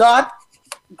healthy gut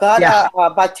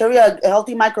bacteria, a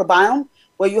healthy microbiome,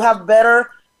 where you have better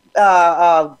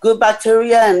good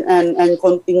bacteria and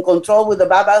in control with the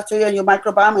bad bacteria in your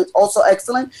microbiome is also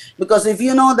excellent, because if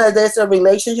you know that there's a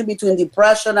relationship between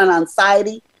depression and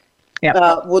anxiety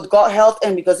with gut health,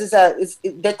 and because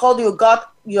they call your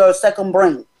gut your second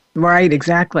brain. Right,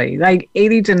 exactly. Like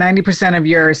 80 to 90% of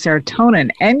your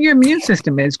serotonin and your immune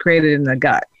system is created in the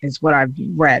gut, is what I've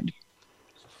read.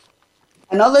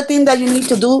 Another thing that you need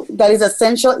to do that is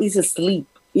essential is sleep.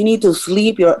 You need to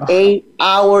sleep your 8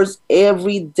 hours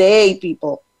every day,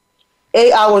 people.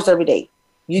 8 hours every day.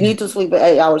 You need to sleep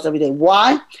 8 hours every day.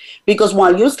 Why? Because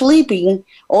while you're sleeping,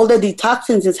 all the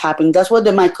detoxins is happening. That's what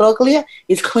the microglia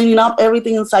is cleaning up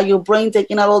everything inside your brain,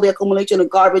 taking out all the accumulation of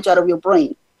garbage out of your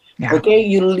brain. Yeah. Okay,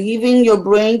 you're leaving your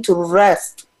brain to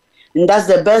rest. And that's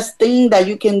the best thing that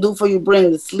you can do for your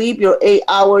brain, to sleep your 8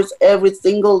 hours every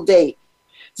single day.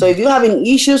 So if you're having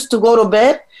issues to go to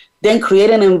bed, then create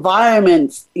an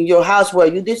environment in your house where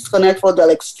you disconnect from the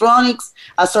electronics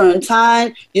at a certain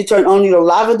time. You turn on your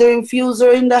lavender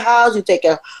infuser in the house. You take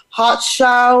a hot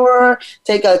shower,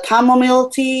 take a chamomile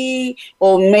tea,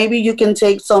 or maybe you can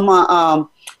take some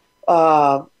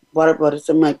what is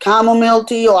it, my chamomile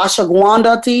tea or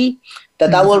ashwagandha tea,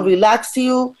 that will relax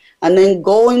you, and then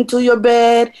go into your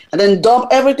bed and then dump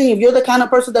everything. If you're the kind of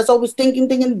person that's always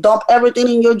thinking, dump everything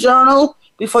in your journal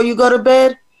before you go to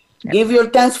bed. Yep. Give your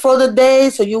thanks for the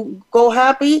day so you go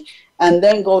happy, and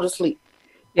then go to sleep.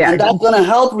 Yeah. And that's going to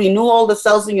help renew all the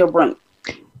cells in your brain.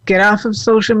 Get off of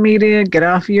social media, get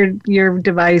off your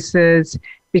devices,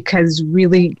 because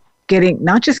really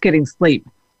not just getting sleep,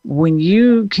 when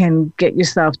you can get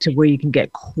yourself to where you can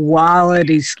get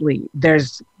quality sleep,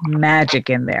 there's magic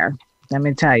in there. Let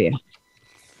me tell you.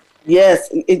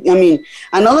 Yes.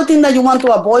 Another thing that you want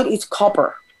to avoid is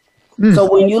copper.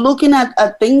 So when you're looking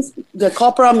at things, the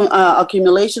copper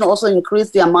accumulation also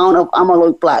increase the amount of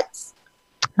amyloid plaques.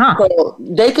 Huh. So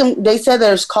they say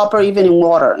there's copper even in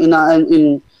water, in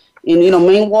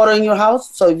main water in your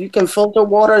house. So if you can filter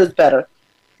water, it's better.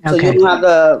 So you don't have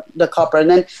the copper.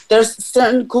 And then there's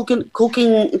certain cooking pots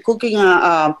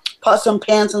and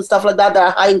pans and stuff like that are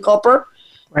high in copper.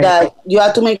 Right. That you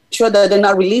have to make sure that they're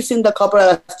not releasing the copper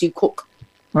as you cook.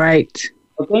 Right.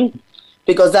 Okay.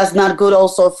 Because that's not good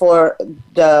also for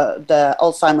the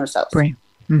Alzheimer's cells. Right.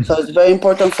 So it's very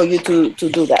important for you to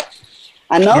do that.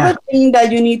 Another thing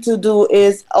that you need to do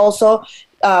is also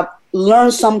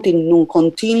learn something new.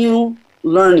 Continue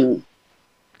learning.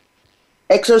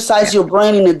 Exercise your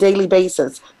brain on a daily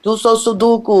basis. Do some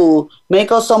Sudoku.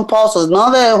 Make us some puzzles.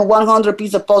 Not the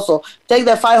 100-piece puzzle. Take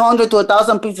the 500 to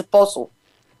 1,000-piece puzzle.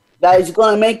 That is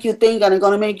going to make you think and it's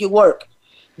going to make you work.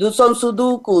 Do some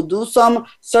Sudoku. Do some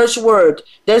search word.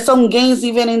 There's some games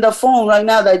even in the phone right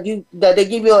now that they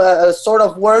give you a sort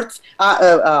of words.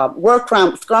 Word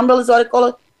scramble is what I call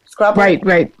it. Scrabble.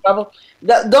 Right. Scrabble.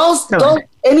 Those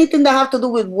anything that have to do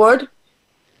with word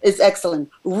is excellent.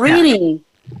 Reading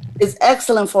is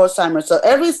excellent for Alzheimer's. So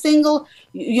every single,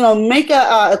 make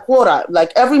a quota.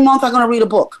 Like every month, I'm going to read a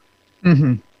book.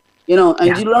 Mm-hmm.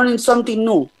 You're learning something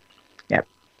new. Yep.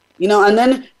 And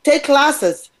then take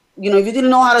classes. If you didn't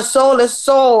know how to sew, let's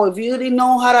sew. If you didn't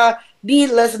know how to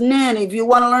knit, let's knit. If you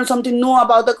want to learn something new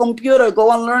about the computer,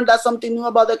 go and learn something new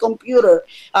about the computer.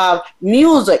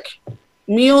 Music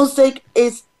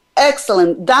is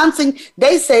excellent. Dancing,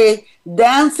 they say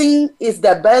dancing is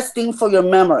the best thing for your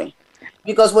memory.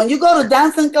 Because when you go to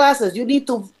dancing classes, you need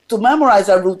to memorize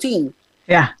a routine.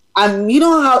 Yeah. And you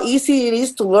know how easy it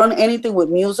is to learn anything with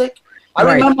music? I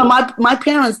remember my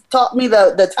parents taught me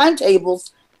the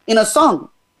timetables in a song.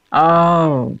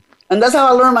 Oh. And that's how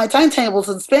I learned my timetables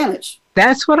in Spanish.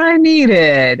 That's what I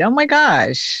needed. Oh, my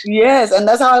gosh. Yes, and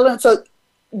that's how I learned. So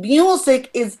music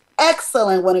is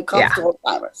excellent when it comes to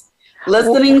Alzheimer's.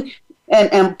 Listening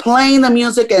and playing the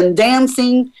music and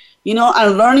dancing,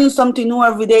 and learning something new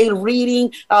every day,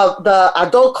 reading the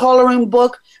adult coloring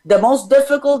book. The most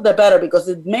difficult, the better, because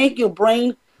it makes your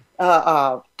brain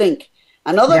think.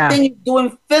 Another thing is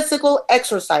doing physical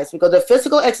exercise, because the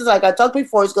physical exercise, like I talked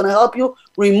before, is going to help you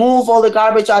remove all the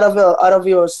garbage out of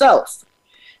your cells.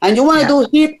 And you want to do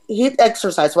HIIT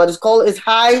exercise. What is called is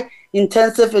high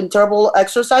intensive interval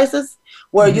exercises,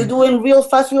 where you're doing real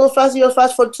fast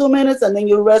for 2 minutes, and then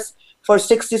you rest for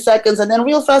 60 seconds, and then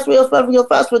real fast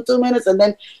for 2 minutes, and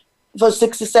then for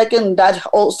 60 seconds. That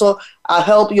also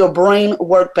help your brain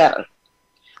work better.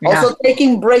 Yeah. Also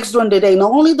taking breaks during the day, not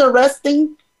only the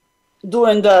resting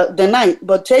during the night,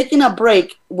 but taking a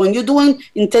break. When you're doing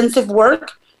intensive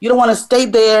work, you don't want to stay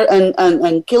there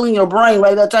and killing your brain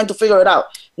right there trying to figure it out.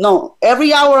 No,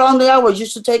 every hour on the hour, you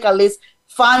should take at least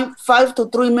 5 to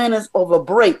 3 minutes of a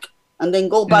break, and then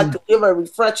go back to give a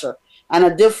refresher and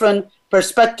a different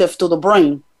perspective to the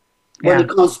brain when it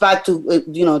comes back to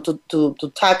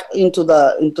to tack into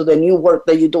the new work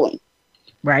that you're doing.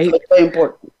 Right. So it's very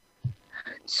important.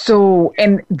 So,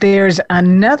 and there's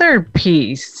another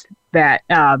piece that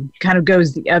kind of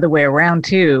goes the other way around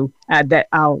too, that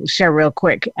I'll share real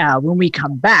quick when we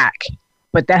come back.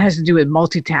 But that has to do with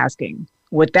multitasking,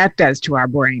 what that does to our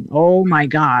brain. Oh my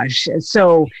gosh.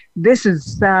 So this is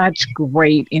such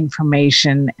great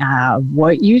information,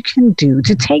 what you can do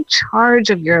to take charge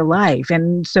of your life.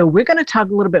 And so we're going to talk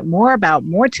a little bit more about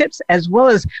more tips, as well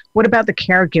as what about the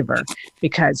caregiver?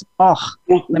 Because,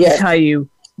 let me tell you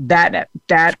that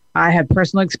I have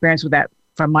personal experience with that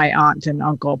from my aunt and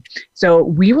uncle. So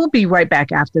we will be right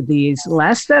back after these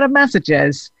last set of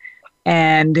messages,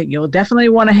 and you'll definitely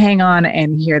want to hang on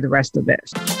and hear the rest of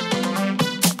this.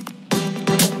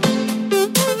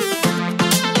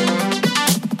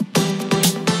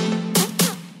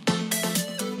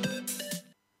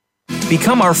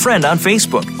 Become our friend on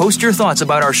Facebook. Post your thoughts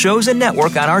about our shows and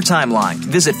network on our timeline.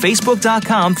 Visit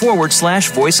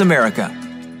facebook.com/Voice America.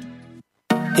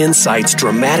 Insight's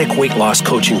dramatic weight loss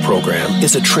coaching program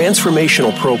is a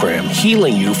transformational program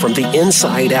healing you from the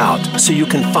inside out so you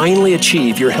can finally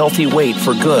achieve your healthy weight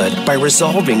for good by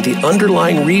resolving the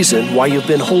underlying reason why you've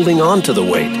been holding on to the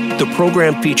weight. The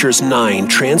program features 9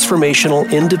 transformational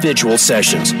individual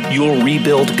sessions. You'll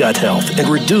rebuild gut health and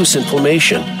reduce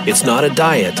inflammation. It's not a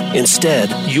diet. Instead,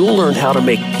 you'll learn how to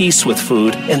make peace with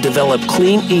food and develop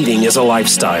clean eating as a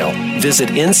lifestyle. Visit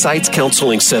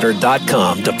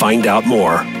InsightsCounselingCenter.com to find out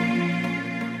more.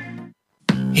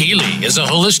 Healy is a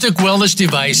holistic wellness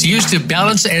device used to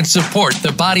balance and support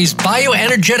the body's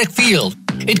bioenergetic field.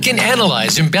 It can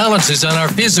analyze imbalances on our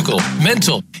physical,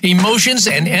 mental, emotions,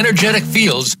 and energetic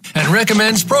fields and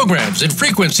recommends programs and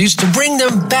frequencies to bring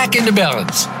them back into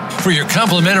balance. For your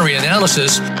complimentary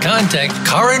analysis, contact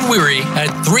Karen Weary at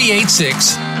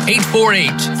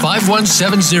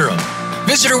 386-848-5170.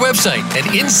 Visit her website at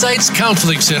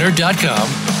InsightsCounselingCenter.com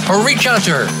or reach out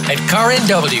to her at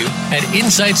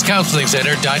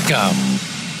KarenW@InsightsCounselingCenter.com.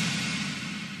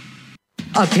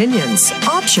 Opinions,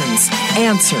 options,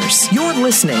 answers. You're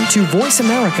listening to Voice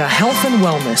America Health and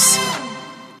Wellness.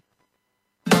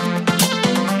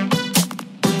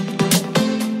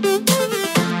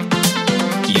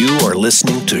 You are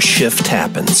listening to Shift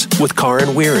Happens with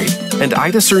Karen Weary and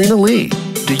Ida Serena Lee.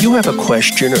 Do you have a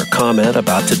question or comment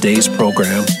about today's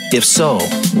program? If so,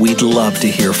 we'd love to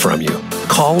hear from you.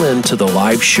 Call in to the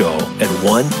live show at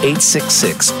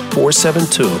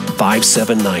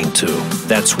 1-866-472-5792.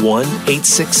 That's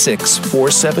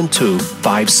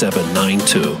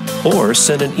 1-866-472-5792. Or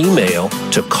send an email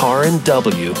to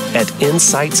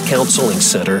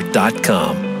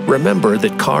KarenW@InsightsCounselingCenter.com. Remember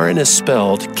that Karen is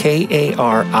spelled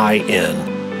Karin.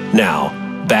 Now,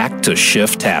 back to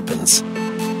Shift Happens.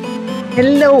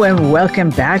 Hello and welcome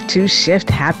back to Shift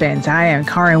Happens. I am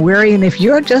Karen Weary, and if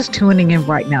you're just tuning in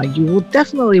right now, you will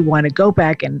definitely want to go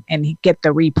back and get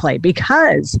the replay,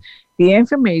 because the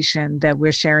information that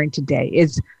we're sharing today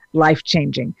is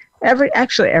life-changing. Every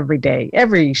day,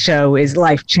 every show is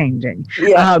life-changing.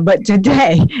 Yeah. But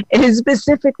today is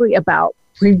specifically about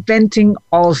preventing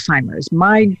Alzheimer's.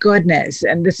 My goodness.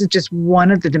 And this is just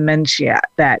one of the dementia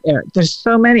that there's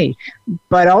so many,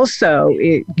 but also,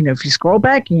 if you scroll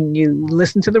back and you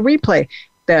listen to the replay,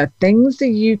 the things that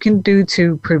you can do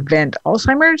to prevent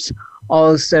Alzheimer's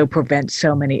also prevent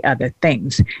so many other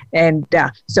things. And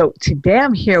so today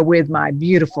I'm here with my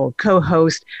beautiful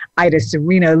co-host, Ida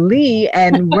Serena Lee.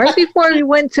 And right before we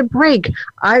went to break,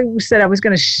 I said I was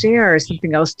going to share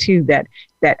something else too that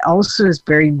also is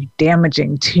very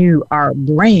damaging to our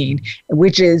brain,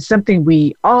 which is something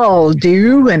we all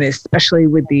do, and especially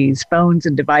with these phones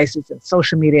and devices and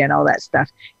social media and all that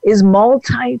stuff, is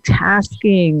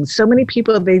multitasking. So many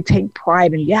people, they take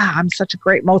pride in, I'm such a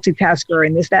great multitasker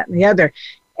and this, that, and the other.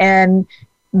 And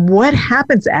what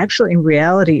happens actually in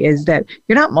reality is that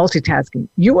you're not multitasking.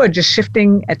 You are just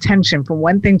shifting attention from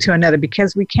one thing to another,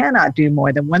 because we cannot do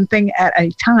more than one thing at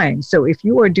a time. So if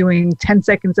you are doing 10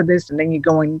 seconds of this and then you're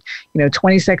going,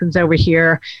 20 seconds over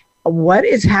here, what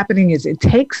is happening is it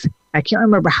takes, I can't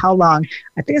remember how long,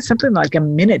 I think it's something like a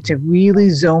minute to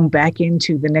really zone back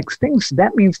into the next thing. So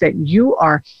that means that you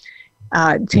are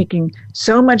taking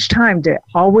so much time to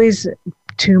always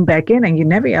tune back in, and you're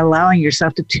never allowing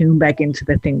yourself to tune back into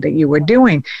the thing that you were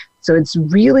doing. So it's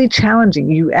really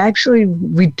challenging. You actually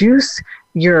reduce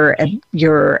your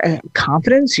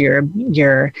confidence, your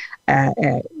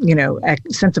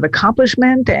sense of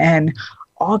accomplishment, and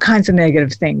all kinds of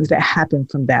negative things that happen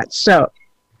from that. So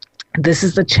this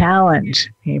is the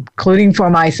challenge, including for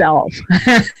myself,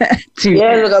 to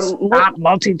stop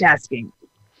multitasking.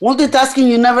 Multitasking,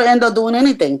 you never end up doing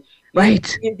anything. Right.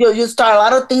 You start a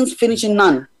lot of things, finishing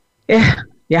none. Yeah,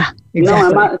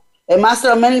 exactly. A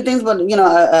master of many things, but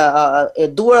a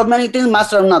doer of many things,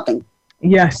 master of nothing.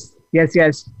 Yes,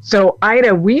 Yes. So,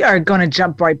 Ida, we are going to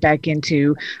jump right back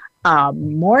into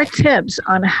more tips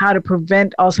on how to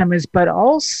prevent Alzheimer's, but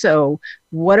also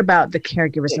what about the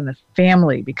caregivers and the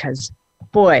family? Because,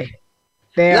 boy,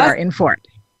 they are in for it.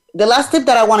 The last tip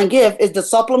that I want to give is the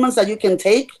supplements that you can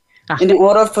take in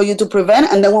order for you to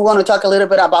prevent. And then we want to talk a little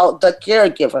bit about the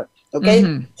caregiver. Okay.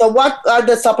 Mm-hmm. So what are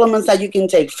the supplements that you can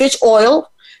take? Fish oil,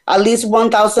 at least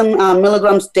 1,000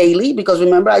 milligrams daily, because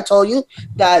remember I told you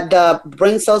that the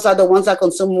brain cells are the ones that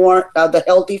consume more the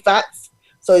healthy fats.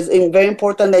 So it's very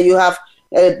important that you have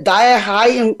a diet high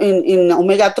in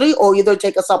omega-3 or either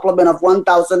take a supplement of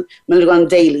 1,000 milligrams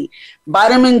daily.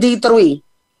 Vitamin D3,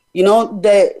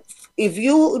 if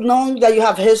you know that you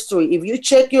have history,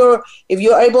 if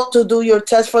you're able to do your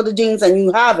test for the genes and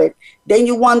you have it, then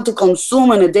you want to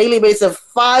consume on a daily basis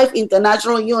 5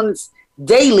 international units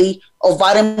daily of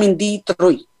vitamin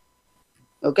D3.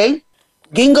 Okay?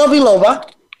 Ginkgo biloba,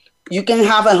 you can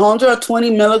have 120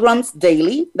 milligrams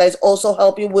daily. That's also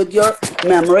help you with your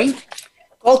memory.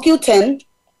 CoQ10,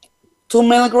 2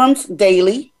 milligrams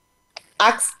daily.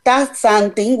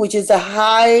 Astaxanthin, which is a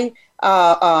high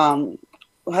antioxidant.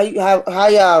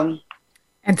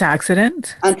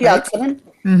 Right?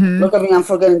 Mm-hmm. Look at me, I'm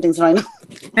forgetting things right now.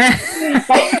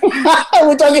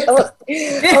 We're talking about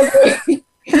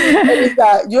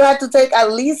you have to take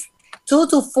at least 2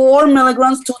 to 4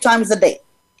 milligrams 2 times a day.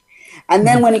 And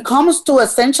then when it comes to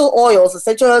essential oils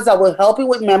that will help you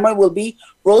with memory will be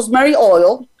rosemary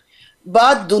oil.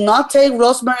 But do not take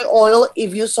rosemary oil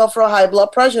if you suffer high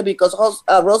blood pressure, because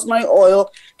rosemary oil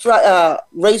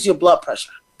raise your blood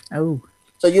pressure. Oh.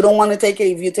 So you don't want to take it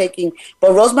if you're taking.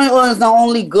 But rosemary oil is not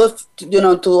only good,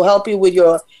 to help you with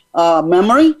your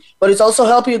memory, but it's also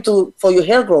help you for your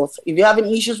hair growth. If you're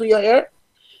having issues with your hair,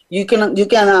 you can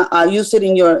use it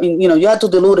you have to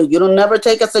dilute it. You don't never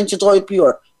take essential oil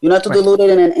pure. You have to dilute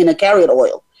it in a carrier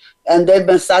oil, and then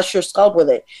massage your scalp with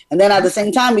it. And then at the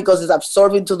same time, because it's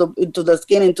absorbing into the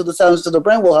skin, into the cells, into the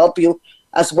brain, will help you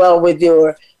as well with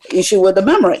your issue with the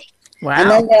memory. Wow. And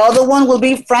then the other one will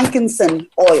be frankincense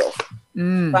oil.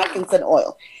 Frankincense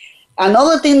oil.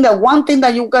 One thing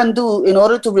that you can do in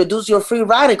order to reduce your free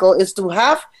radical is to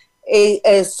have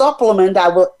a supplement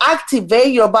that will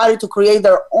activate your body to create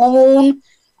their own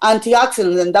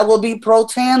antioxidants, and that will be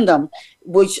Protandim,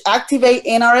 which activate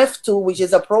NRF2, which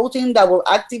is a protein that will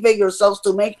activate your cells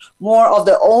to make more of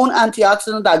their own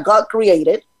antioxidant that God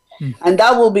created. And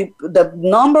that will be the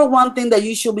number one thing that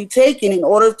you should be taking in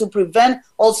order to prevent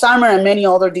Alzheimer's and many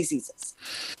other diseases.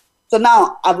 So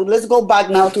now, let's go back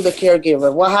now to the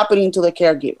caregiver. What happening to the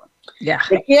caregiver? Yeah.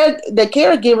 The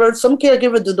caregiver, some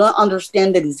caregivers do not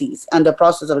understand the disease and the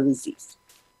process of the disease.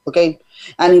 Okay?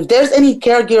 And if there's any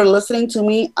caregiver listening to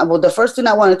me, the first thing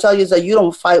I want to tell you is that you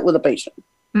don't fight with the patient.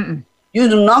 Mm-mm. You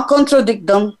do not contradict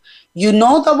them. You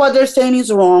know that what they're saying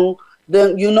is wrong.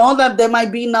 Then you know that they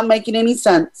might be not making any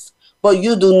sense. But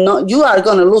you are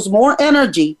going to lose more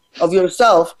energy of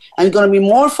yourself and going to be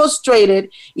more frustrated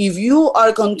if you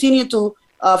are continue to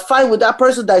fight with that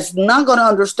person that's not going to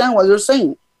understand what you're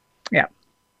saying. Yeah.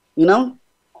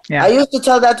 Yeah. I used to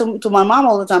tell that to my mom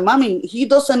all the time. Mommy, he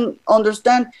doesn't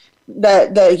understand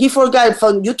that he forgot.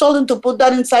 You told him to put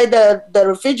that inside the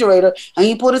refrigerator and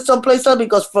he put it someplace else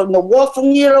because from the walk from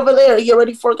here over there, he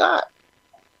already forgot.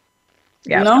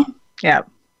 Yeah. Yeah.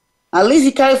 At least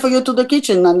he carried for you to the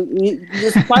kitchen and you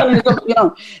just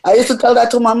I used to tell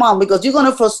that to my mom because you're going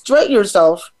to frustrate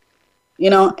yourself,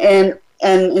 and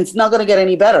it's not going to get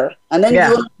any better. And then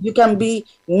you can be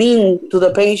mean to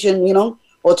the patient,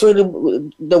 or treat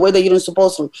it the way that you're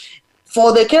supposed to.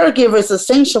 For the caregiver, it's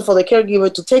essential for the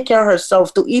caregiver to take care of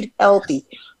herself, to eat healthy,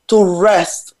 to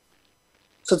rest,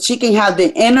 so she can have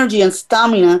the energy and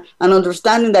stamina and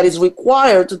understanding that is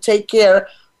required to take care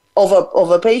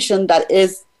of a patient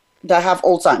that have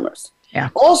Alzheimer's. Yeah.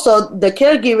 Also, the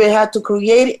caregiver had to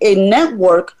create a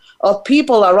network of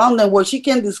people around them where she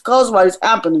can discuss what is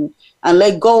happening and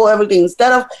let go of everything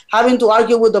instead of having to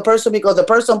argue with the person because the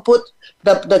person put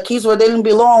the keys where they didn't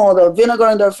belong or the vinegar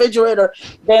in the refrigerator.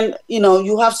 Then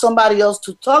you have somebody else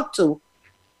to talk to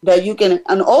that you can,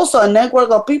 and also a network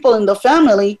of people in the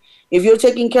family. If you're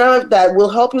taking care of that, will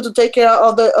help you to take care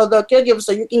of the caregiver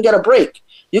so you can get a break.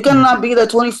 You cannot be the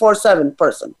 24/7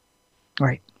 person.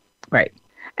 Right.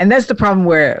 And that's the problem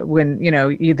when,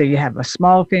 either you have a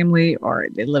small family or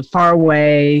they live far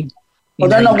away. Or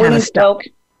they're not willing to help.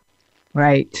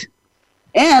 Right.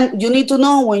 And you need to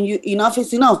know when enough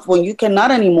is enough, when you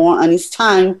cannot anymore and it's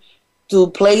time to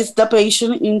place the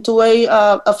patient into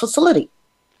a facility.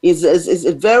 It's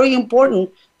very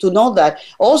important to know that.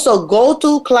 Also, go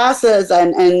to classes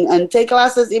and take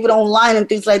classes even online and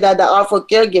things like that are for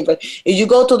caregivers. If you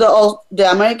go to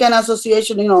the American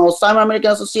Association, Alzheimer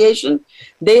American Association,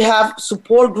 they have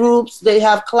support groups, they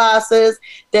have classes,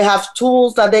 they have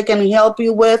tools that they can help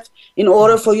you with in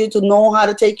order for you to know how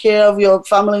to take care of your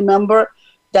family member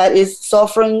that is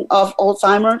suffering of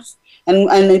Alzheimer's.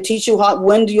 And they teach you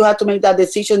when do you have to make that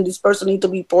decision, this person needs to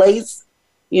be placed,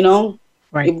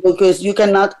 Right. Because you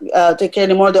cannot take care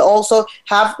anymore. They also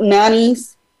have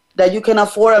nannies that you can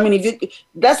afford. I mean,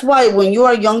 that's why when you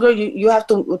are younger, you have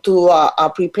to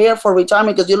prepare for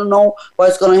retirement because you don't know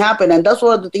what's going to happen. And that's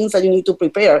one of the things that you need to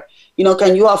prepare.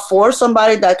 Can you afford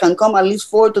somebody that can come at least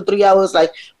 4 to 3 hours?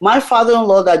 Like my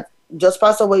father-in-law that just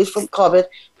passed away from COVID,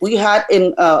 we had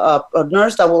a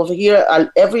nurse that was here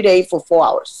every day for 4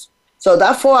 hours. So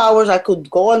that 4 hours, I could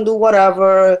go and do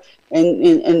whatever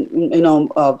and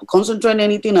concentrate on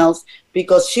anything else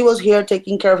because she was here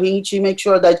taking care of him. She made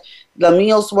sure that the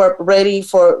meals were ready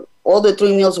all the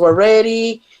 3 meals were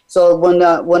ready. So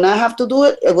when I have to do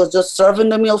it, it was just serving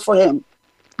the meal for him.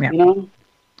 Yeah.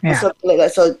 Yeah.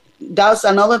 So that's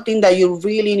another thing that you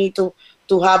really need to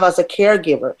have as a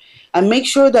caregiver. And make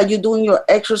sure that you're doing your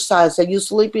exercise, that you're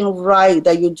sleeping right,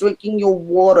 that you're drinking your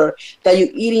water, that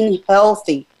you're eating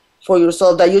healthy for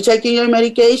yourself, that you're taking your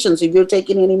medications, if you're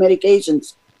taking any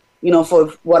medications, for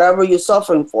whatever you're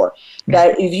suffering for. Yeah.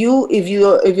 That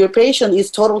if your patient is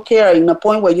total care in a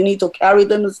point where you need to carry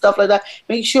them and stuff like that,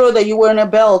 make sure that you're wearing a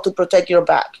belt to protect your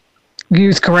back.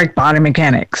 Use correct body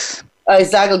mechanics.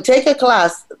 Exactly. Take a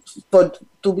class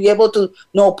to be able to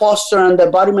know posture and the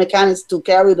body mechanics to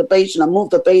carry the patient and move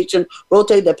the patient,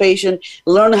 rotate the patient,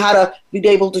 learn how to be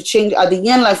able to change. At the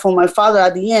end, like for my father,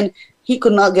 at the end, he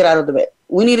could not get out of the bed.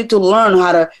 We needed to learn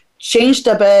how to change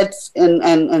the beds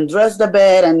and dress the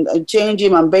bed and change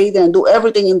him and bathe and do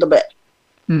everything in the bed.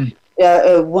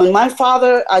 When my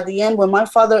father, at the end,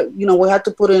 we had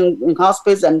to put him in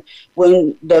hospice, and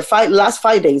when the last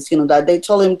 5 days, that they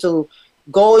told him to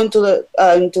go into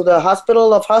the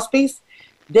hospital of hospice,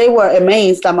 they were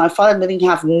amazed that my father didn't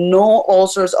have no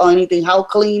ulcers or anything, how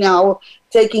clean, how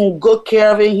taking good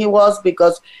care of him he was,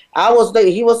 because I was there.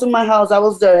 He was in my house. I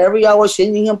was there every hour,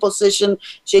 changing him position,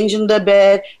 changing the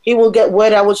bed. He will get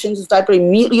wet. I will change his diaper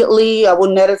immediately. I will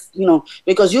notice,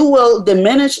 because you will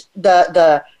diminish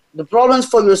the problems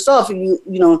for yourself if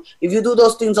you do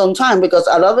those things on time, because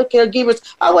a lot of caregivers,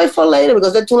 I wait for later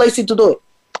because they're too lazy to do it.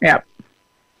 Yeah.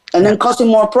 And then causing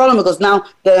more problem because now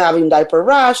they're having diaper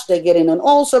rash, they're getting an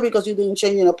ulcer because you didn't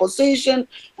change in a position,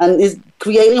 and it's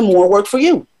creating more work for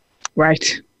you.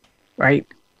 Right.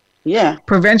 Yeah.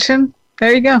 Prevention.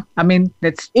 There you go. I mean,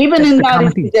 that's even in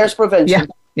that there's prevention.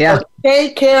 Yeah. But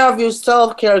take care of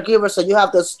yourself, caregiver, so you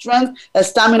have the strength, the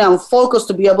stamina, and focus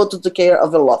to be able to take care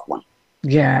of a loved one.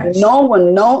 Yes. When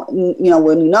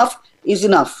enough is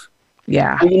enough.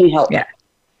 Yeah. And you need help. Yeah.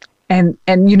 And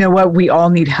you know what? We all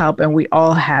need help, and we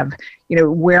all have,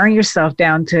 wearing yourself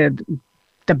down to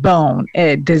the bone.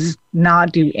 It does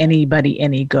not do anybody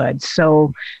any good.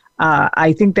 So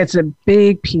I think that's a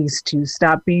big piece to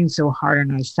stop being so hard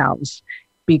on ourselves,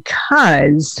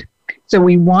 because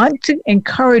we want to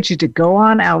encourage you to go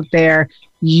on out there,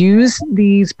 use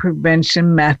these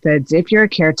prevention methods. If you're a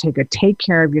caretaker, take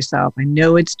care of yourself. I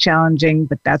know it's challenging,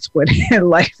 but that's what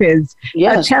life is.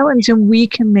 Yes. A challenge, and we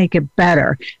can make it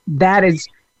better. That is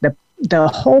the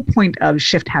whole point of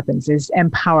Shift Happens, is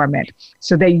empowerment,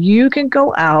 so that you can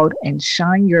go out and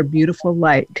shine your beautiful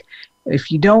light. If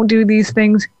you don't do these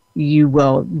things, you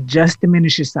will just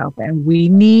diminish yourself. And we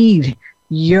need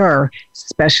your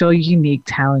special, unique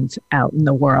talents out in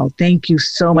the world. Thank you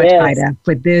so much, Ida,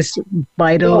 for this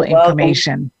vital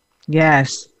information.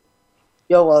 Yes.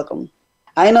 You're welcome.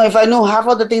 I know if I knew half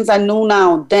of the things I know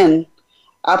now, then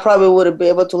I probably would be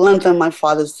able to lengthen my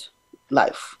father's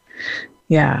life.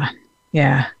 Yeah.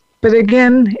 But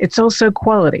again, it's also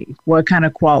quality. What kind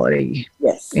of quality,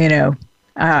 is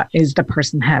the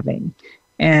person having?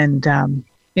 And,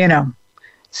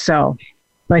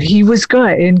 but he was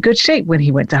in good shape when he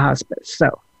went to hospice.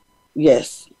 So,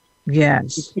 yes. He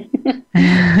didn't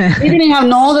have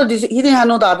no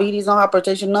diabetes, no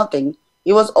hypertension, nothing.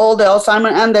 It was all the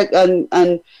Alzheimer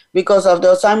and because of the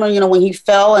Alzheimer, when he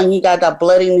fell and he got that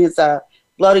blood in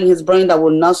his brain that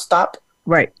would not stop.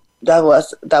 Right. That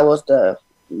was the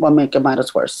what made it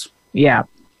matters worse. Yeah.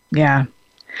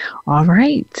 All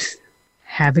right.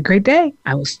 Have a great day.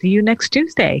 I will see you next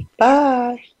Tuesday.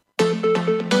 Bye.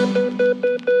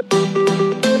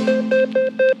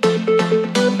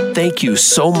 thank you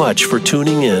so much for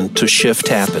tuning in to Shift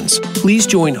Happens. Please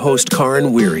join host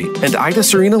Karen Weary and Ida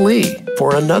Serena Lee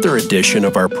for another edition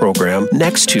of our program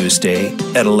next Tuesday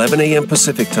at 11 a.m.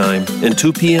 Pacific Time and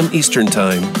 2 p.m. Eastern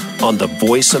Time on the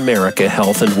Voice America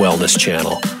Health and Wellness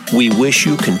channel. We wish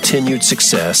you continued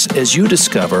success as you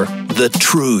discover the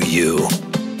true you.